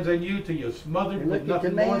lay hands on you till you're smothered You're with looking at the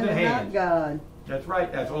nothing more man than and not hands. God. That's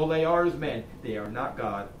right. That's all they are is men. They are not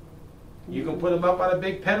God. You can put them up on a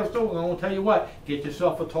big pedestal, and I'm going to tell you what, get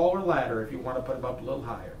yourself a taller ladder if you want to put them up a little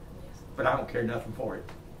higher. Yes. But I don't care nothing for it.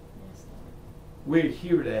 Yes, We're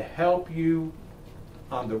here to help you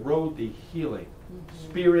on the road to healing.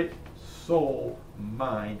 Spirit, soul,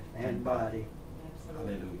 mind, And body.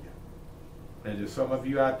 Absolutely. Hallelujah. And there's some of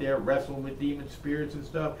you out there wrestling with demon spirits and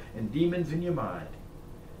stuff, and demons in your mind.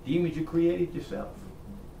 Demons you created yourself.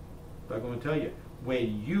 But I'm going to tell you,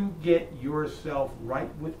 when you get yourself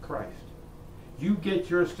right with Christ, you get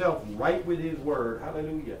yourself right with His Word,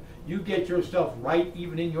 hallelujah. You get yourself right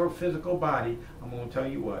even in your physical body, I'm going to tell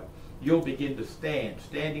you what, you'll begin to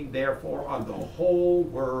standing therefore on the whole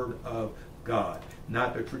Word of God,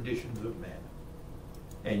 not the traditions of men.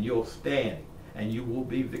 And you'll stand, and you will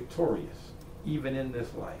be victorious, even in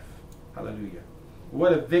this life. Hallelujah.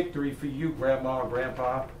 What a victory for you, Grandma,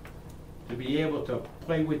 Grandpa, to be able to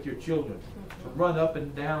play with your children, to run up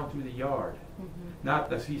and down through the yard,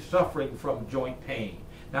 not to be suffering from joint pain,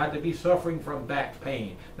 not to be suffering from back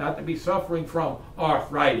pain, not to be suffering from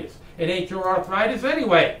arthritis. It ain't your arthritis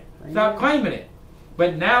anyway. Stop claiming it.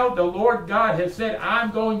 But now the Lord God has said,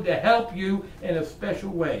 I'm going to help you in a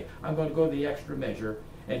special way. I'm going to go the extra measure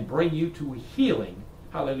and bring you to healing,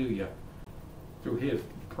 hallelujah, through His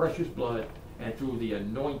precious blood and through the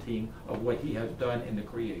anointing of what He has done in the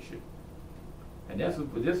creation. And this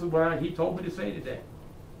is what He told me to say today.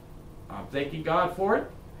 I'm thanking God for it,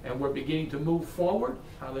 and we're beginning to move forward,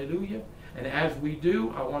 hallelujah. And as we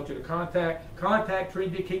do, I want you to contact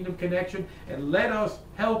Trinity Kingdom Connection and let us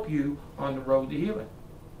help you on the road to healing.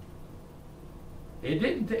 It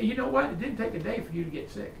didn't, you know what? It didn't take a day for you to get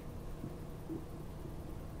sick.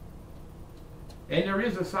 And there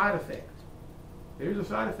is a side effect. There's a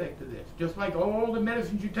side effect to this. Just like all the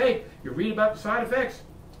medicines you take, you read about the side effects.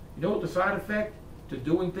 You know what the side effect to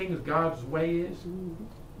doing things God's way is?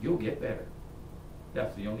 You'll get better.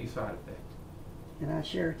 That's the only side effect. Can I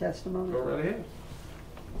share a testimony? Go right ahead.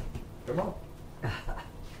 Come on.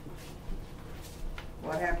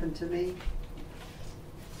 What happened to me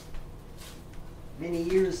many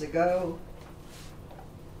years ago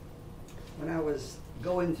when I was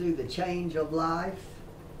going through the change of life.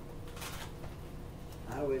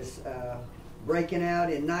 I was breaking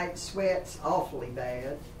out in night sweats awfully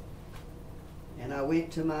bad, and I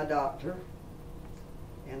went to my doctor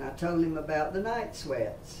and I told him about the night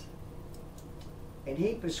sweats, and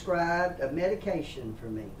he prescribed a medication for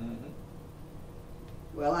me.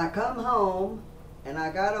 Well, I come home and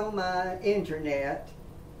I got on my internet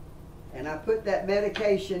and I put that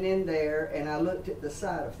medication in there and I looked at the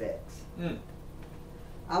side effects.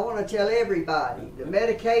 I want to tell everybody, the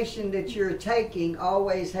medication that you're taking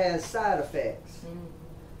always has side effects.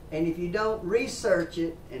 And if you don't research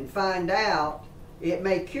it and find out, it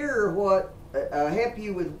may cure what help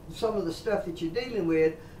you with some of the stuff that you're dealing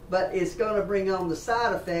with, but it's going to bring on the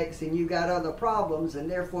side effects, and you got other problems, and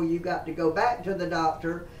therefore you got to go back to the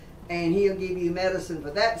doctor, and he'll give you medicine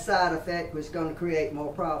for that side effect, which is going to create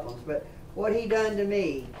more problems. But what he done to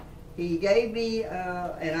me, he gave me,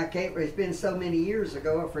 and I can't, it's been so many years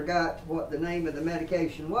ago, I forgot what the name of the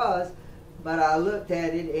medication was, but I looked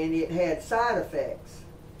at it and it had side effects.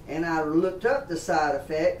 And I looked up the side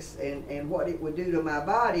effects and what it would do to my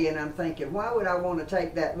body, and I'm thinking, why would I want to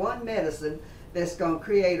take that one medicine that's going to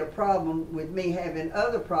create a problem with me having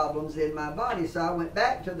other problems in my body? So I went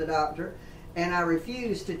back to the doctor, and I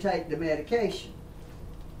refused to take the medication.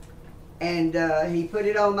 And he put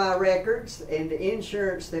it on my records, and the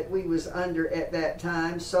insurance that we was under at that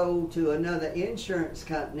time sold to another insurance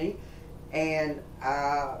company, and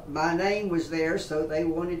my name was there, so they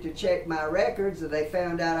wanted to check my records, and they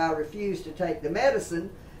found out I refused to take the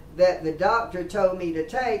medicine that the doctor told me to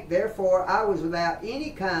take. Therefore, I was without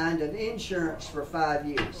any kind of insurance for 5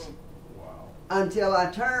 years. Wow. Until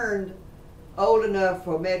I turned old enough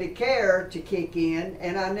for Medicare to kick in,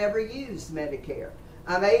 and I never used Medicare.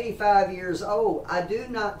 I'm 85 years old. I do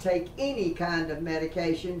not take any kind of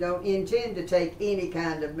medication, don't intend to take any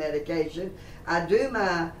kind of medication. I do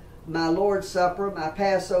my Lord's Supper, my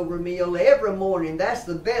Passover meal every morning. That's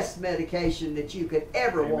the best medication that you could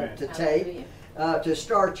ever want to take to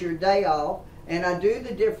start your day off. And I do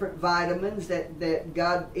the different vitamins that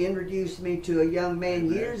God introduced me to a young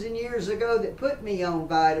man years and years ago that put me on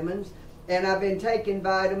vitamins. And I've been taking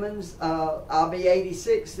vitamins. I'll be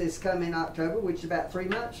 86 this coming October, which is about 3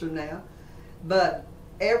 months from now. But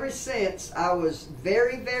ever since I was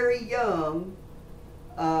very, very young,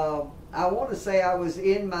 I want to say I was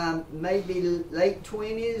in my maybe late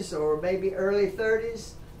 20s or maybe early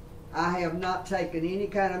 30s. I have not taken any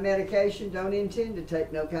kind of medication, don't intend to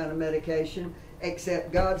take no kind of medication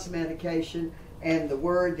except God's medication and the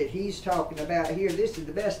word that He's talking about here. This is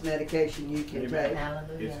the best medication you can take.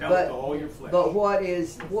 Hallelujah. It's health to all your flesh. But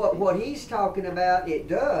what He's talking about, it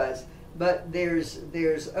does. But there's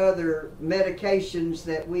other medications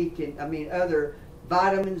that we can, other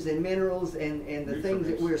vitamins and minerals and the things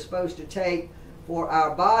that we're supposed to take for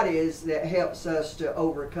our bodies that helps us to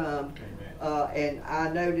overcome. And I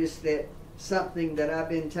noticed that something that I've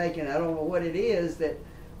been taking, I don't know what it is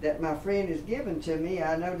that my friend has given to me.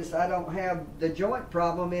 I noticed I don't have the joint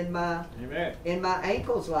problem in my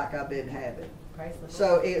ankles like I've been having.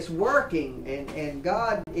 So it's working, and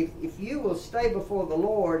God, if you will stay before the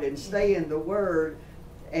Lord and stay in the Word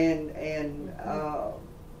and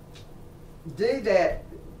do that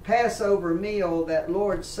Passover meal, that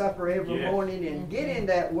Lord's Supper every morning, and get in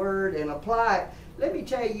that Word and apply it. Let me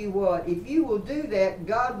tell you what, if you will do that,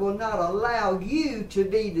 God will not allow you to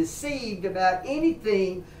be deceived about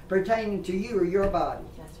anything pertaining to you or your body.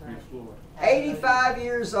 That's right. 85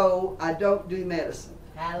 years old, I don't do medicine.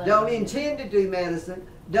 Hallelujah. Don't intend to do medicine.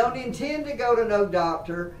 Don't intend to go to no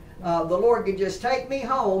doctor. The Lord can just take me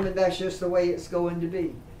home, and that's just the way it's going to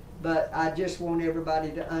be. But I just want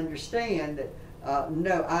everybody to understand that,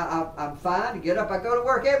 no, I'm fine to get up. I go to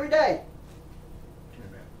work every day.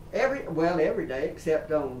 Every day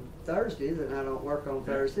except on Thursdays, and I don't work on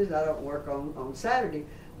Thursdays. I don't work on Saturday.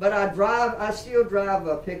 But I still drive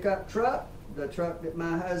a pickup truck, the truck that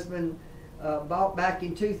my husband bought back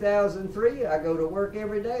in 2003. I go to work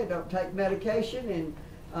every day. I don't take medication,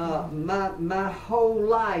 and my whole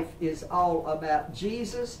life is all about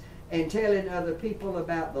Jesus and telling other people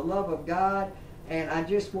about the love of God. And I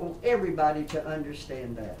just want everybody to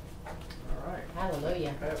understand that. All right.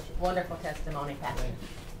 Hallelujah. Wonderful testimony, Pastor.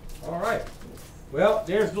 All right. Well,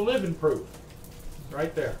 there's the living proof.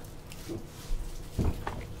 Right there.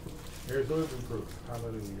 There's the living proof.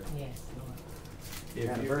 Hallelujah. Yes, Lord.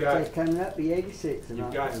 If My you've birthday's got, coming up, be 86.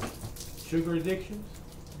 you've got sugar addictions,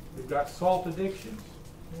 you've got salt addictions,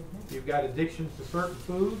 you've got addictions to certain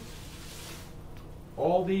foods,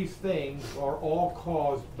 all these things are all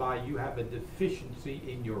caused by you have a deficiency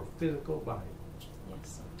in your physical body.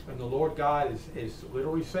 Yes. And the Lord God is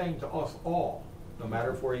literally saying to us all, no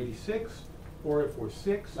matter if we're 86 or if we're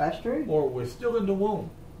 6 That's true. or we're still in the womb.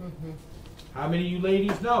 How many of you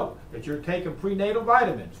ladies know that you're taking prenatal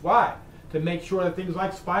vitamins? Why? To make sure that things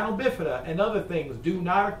like spinal bifida and other things do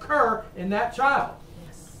not occur in that child.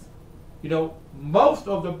 Yes. You know, most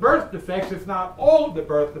of the birth defects, if not all of the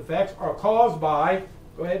birth defects, are caused by,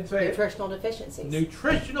 go ahead and say Nutritional deficiencies.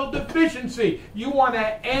 nutritional deficiency. You want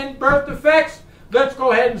to end birth defects? Let's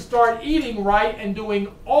go ahead and start eating right and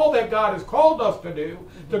doing all that God has called us to do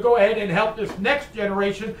to go ahead and help this next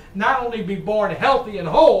generation not only be born healthy and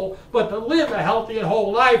whole, but to live a healthy and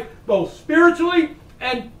whole life, both spiritually,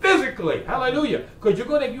 and physically. Hallelujah. Because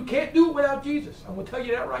you can't do it without Jesus. I'm going to tell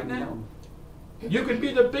you that right now. You can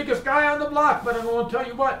be the biggest guy on the block, but I'm going to tell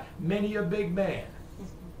you what, many a big man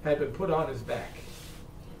had been put on his back.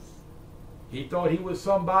 He thought he was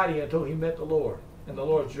somebody until he met the Lord. And the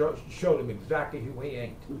Lord showed him exactly who he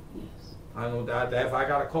ain't. Yes. I know that if I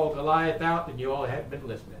got to call Goliath out, then you all haven't been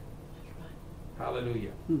listening.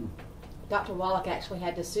 Hallelujah. Dr. Wallach actually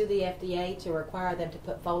had to sue the FDA to require them to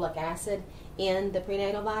put folic acid in the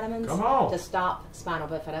prenatal vitamins Come on. to stop spinal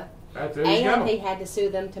bifida. There you And go. he had to sue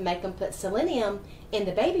them to make them put selenium in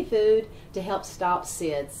the baby food to help stop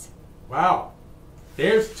SIDS. Wow.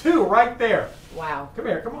 There's two right there. Wow. Come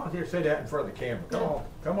here. Come on here. Say that in front of the camera. Come on.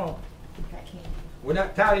 Come on. I can't. We're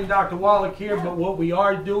not touting Dr. Wallach here, but what we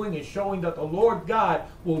are doing is showing that the Lord God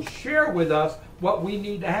will share with us what we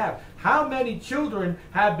need to have. How many children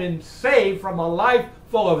have been saved from a life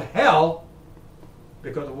full of hell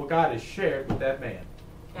because of what God has shared with that man?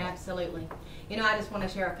 Absolutely. You know, I just want to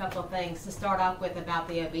share a couple of things to start off with about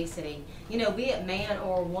the obesity. You know, be it man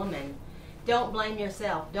or woman, don't blame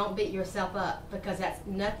yourself. Don't beat yourself up, because that's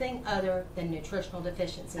nothing other than nutritional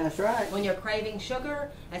deficiency. That's right. When you're craving sugar,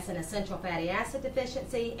 that's an essential fatty acid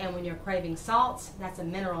deficiency, and when you're craving salts, that's a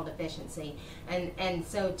mineral deficiency. And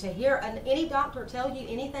so to hear any doctor tell you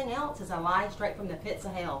anything else is a lie straight from the pits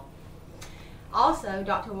of hell. Also,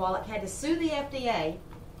 Dr. Wallach had to sue the FDA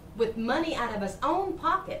with money out of his own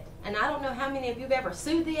pocket. And I don't know how many of you have ever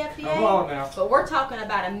sued the FDA. Come on now. But we're talking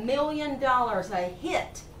about $1 million a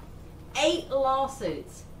hit. 8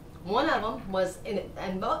 lawsuits. One of them was,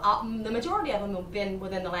 and the majority of them have been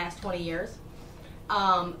within the last 20 years,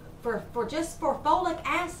 for folic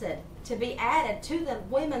acid to be added to the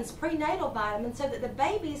women's prenatal vitamins so that the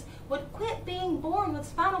babies would quit being born with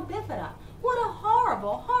spinal bifida. What a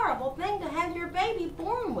horrible, horrible thing to have your baby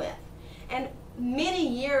born with. And many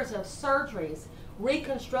years of surgeries,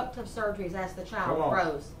 reconstructive surgeries as the child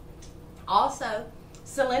grows. Also,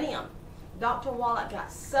 selenium. Dr. Wallach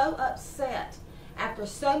got so upset after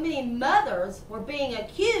so many mothers were being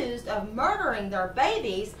accused of murdering their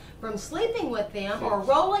babies from sleeping with them or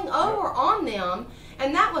rolling over on them,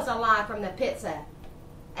 and that was a lie from the pits of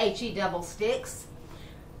HE double sticks,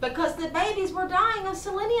 because the babies were dying of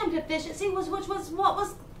selenium deficiency, which was what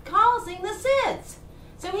was causing the SIDS.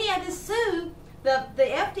 So he had to sue the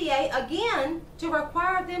FDA again to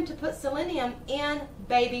require them to put selenium in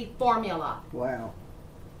baby formula. Wow.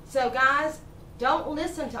 So guys, don't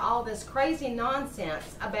listen to all this crazy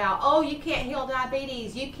nonsense about, oh, you can't heal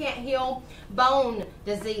diabetes, you can't heal bone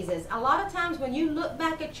diseases. A lot of times when you look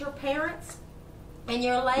back at your parents and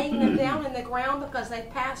you're laying them down in the ground because they've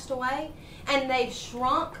passed away and they've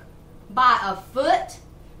shrunk by a foot,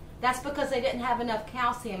 that's because they didn't have enough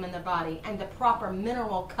calcium in their body and the proper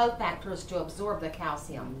mineral cofactors to absorb the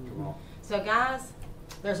calcium. So guys,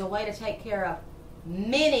 there's a way to take care of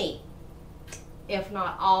many, if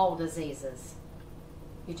not all, diseases.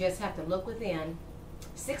 You just have to look within.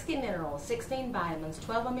 60 minerals, 16 vitamins,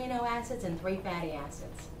 12 amino acids, and 3 fatty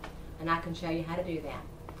acids. And I can show you how to do that.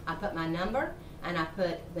 I put my number and I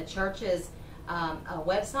put the church's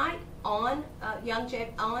website on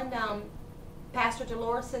Pastor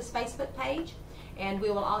Dolores' Facebook page, and we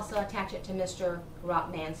will also attach it to Mr.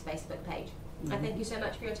 Rockman's Facebook page. I thank you so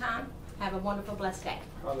much for your time. Have a wonderful, blessed day.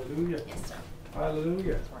 Hallelujah. Yes, sir.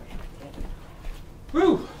 Hallelujah.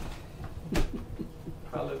 Woo!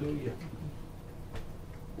 Hallelujah.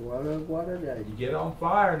 What a day. You get on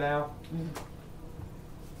fire now.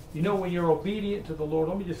 You know, when you're obedient to the Lord,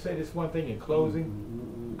 let me just say this one thing in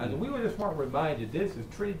closing. And we just want to remind you, this is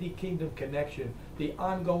Trinity Kingdom Connection, the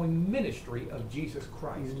ongoing ministry of Jesus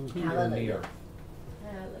Christ here on the earth.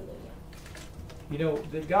 Hallelujah. You know,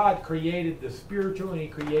 that God created the spiritual and He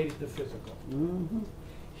created the physical.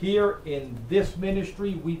 Here in this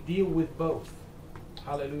ministry, we deal with both.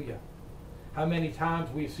 Hallelujah. How many times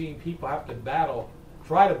we've seen people have to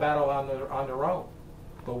try to battle on their own.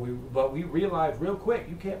 But we realize real quick,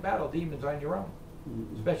 you can't battle demons on your own.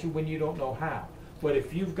 Especially when you don't know how. But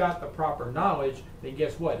if you've got the proper knowledge, then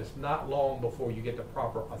guess what? It's not long before you get the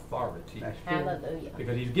proper authority. That's true. Hallelujah.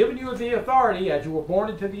 Because He's given you the authority as you were born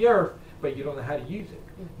into the earth, but you don't know how to use it.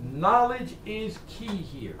 Knowledge is key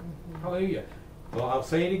here. Hallelujah. Well, I'll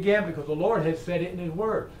say it again because the Lord has said it in His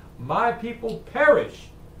Word. My people perish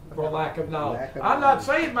for lack of knowledge. I'm not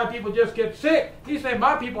saying my people just get sick. He's saying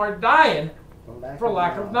my people are dying for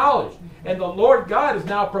lack of knowledge. And the Lord God is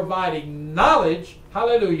now providing knowledge,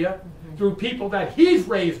 hallelujah, through people that He's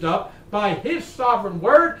raised up by His sovereign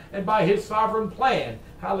word and by His sovereign plan,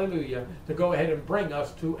 hallelujah, to go ahead and bring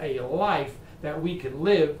us to a life that we can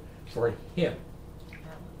live for Him.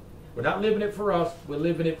 We're not living it for us, we're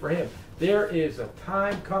living it for Him. There is a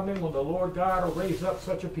time coming when the Lord God will raise up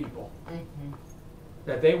such a people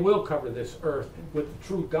that they will cover this earth with the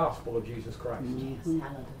true gospel of Jesus Christ. Yes,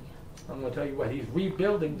 hallelujah. I'm going to tell you what, He's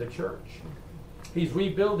rebuilding the church. He's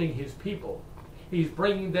rebuilding His people. He's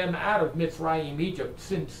bringing them out of Mitzrayim, Egypt,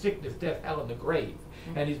 sin, sickness, death, hell, and the grave.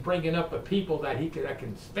 And He's bringing up a people that that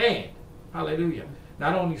can stand. Hallelujah.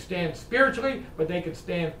 Not only stand spiritually, but they can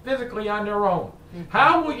stand physically on their own.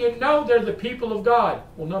 How will you know they're the people of God?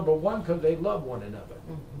 Well, number one, because they love one another.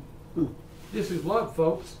 This is love,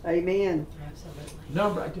 folks. Amen.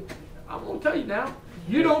 Absolutely. I'm going to tell you now.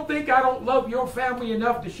 You don't think I don't love your family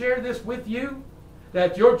enough to share this with you?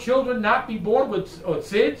 That your children not be born with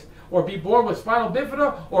SIDS, or be born with spinal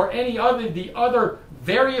bifida, or any the other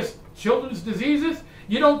various children's diseases?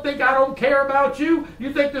 You don't think I don't care about you?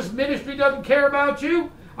 You think this ministry doesn't care about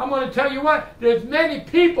you? I'm going to tell you what, there's many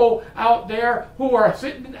people out there who are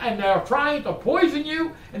sitting and they're trying to poison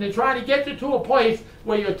you, and they're trying to get you to a place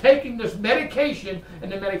where you're taking this medication,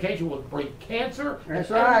 and the medication will bring cancer and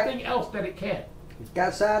everything else that it can. It's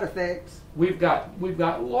got side effects. We've got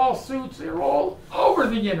lawsuits. They're all over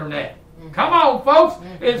the internet. Come on, folks.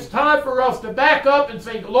 It's time for us to back up and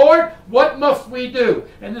say, Lord, what must we do?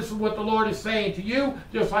 And this is what the Lord is saying to you,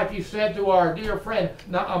 just like He said to our dear friend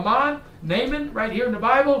Naaman, right here in the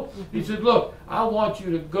Bible. He said, look, I want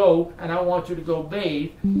you to go, and I want you to go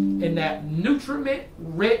bathe in that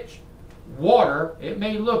nutriment-rich water. It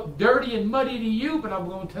may look dirty and muddy to you, but I'm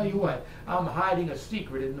going to tell you what, I'm hiding a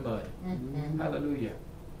secret in the mud. Hallelujah.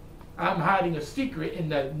 I'm hiding a secret in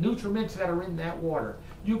the nutriments that are in that water.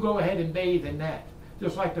 You go ahead and bathe in that.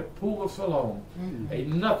 Just like the pool of Siloam.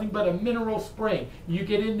 Nothing but a mineral spring. You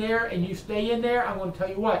get in there and you stay in there, I'm going to tell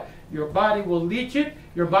you what, your body will leach it.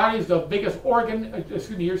 Your body is the biggest organ,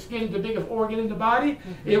 your skin is the biggest organ in the body.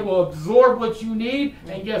 It will absorb what you need,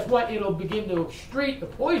 and guess what? It'll begin to excrete the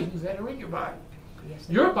poisons that are in your body.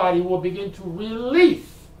 Your body will begin to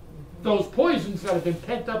release those poisons that have been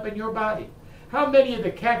pent up in your body. How many of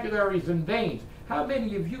the capillaries and veins, how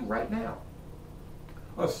many of you right now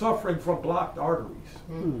are suffering from blocked arteries?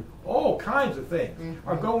 All kinds of things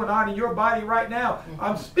are going on in your body right now.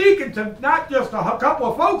 I'm speaking to not just a couple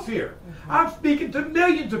of folks here. I'm speaking to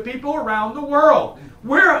millions of people around the world.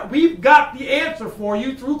 We've got the answer for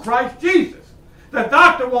you through Christ Jesus. The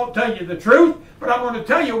doctor won't tell you the truth, but I'm going to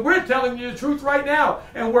tell you, we're telling you the truth right now,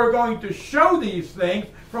 and we're going to show these things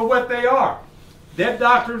for what they are. Dead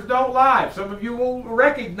doctors don't lie. Some of you will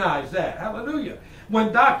recognize that. Hallelujah.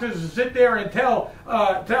 When doctors sit there and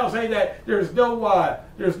say that there's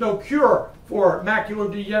no cure for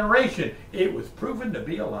macular degeneration, it was proven to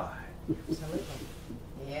be a lie. Absolutely.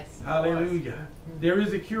 Yes. Hallelujah. There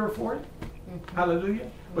is a cure for it.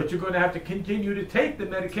 Hallelujah. But you're going to have to continue to take the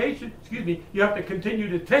medication. Excuse me. You have to continue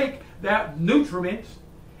to take that nutrients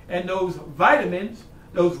and those vitamins,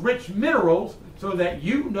 those rich minerals, so that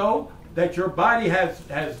you know that your body has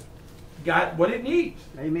got what it needs.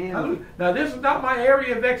 Amen. Hallelujah. Now, this is not my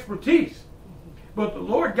area of expertise, but the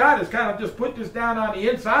Lord God has kind of just put this down on the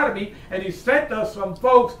inside of me, and He sent us some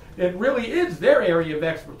folks that really is their area of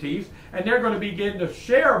expertise, and they're going to begin to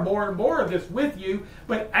share more and more of this with you.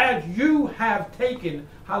 But as you have taken,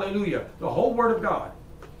 hallelujah, the whole Word of God,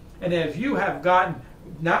 and as you have gotten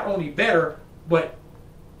not only better, but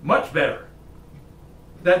much better,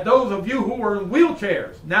 that those of you who were in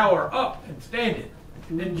wheelchairs now are up and standing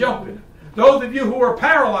and jumping. Those of you who are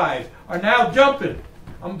paralyzed are now jumping.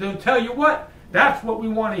 I'm going to tell you what, that's what we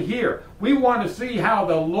want to hear. We want to see how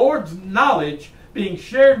the Lord's knowledge being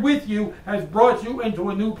shared with you has brought you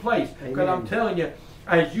into a new place. Because I'm telling you,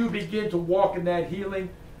 as you begin to walk in that healing,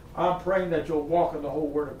 I'm praying that you'll walk in the whole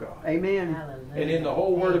Word of God. Amen. Hallelujah. And in the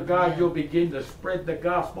whole Word of God, you'll begin to spread the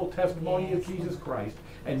gospel testimony of Jesus Christ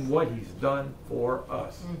and what He's done for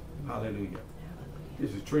us. Hallelujah.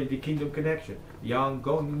 This is Trinity Kingdom Connection, the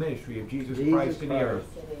ongoing ministry of Jesus Christ in the earth.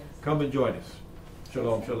 Come and join us.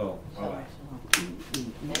 Shalom, shalom. Bye-bye.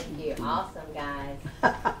 Thank you. Awesome, guys.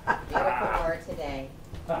 Beautiful word today.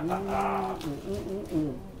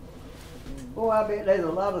 Boy, I bet there's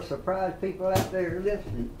a lot of surprised people out there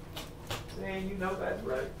listening. Man, you know that's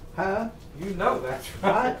right. Huh? You know that's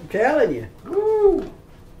right. I'm telling you. Woo!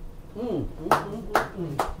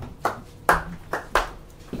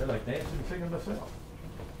 I I like dancing and singing myself.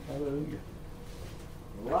 Hallelujah.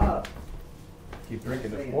 Wow. Keep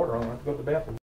drinking this water. I don't have to go to the bathroom.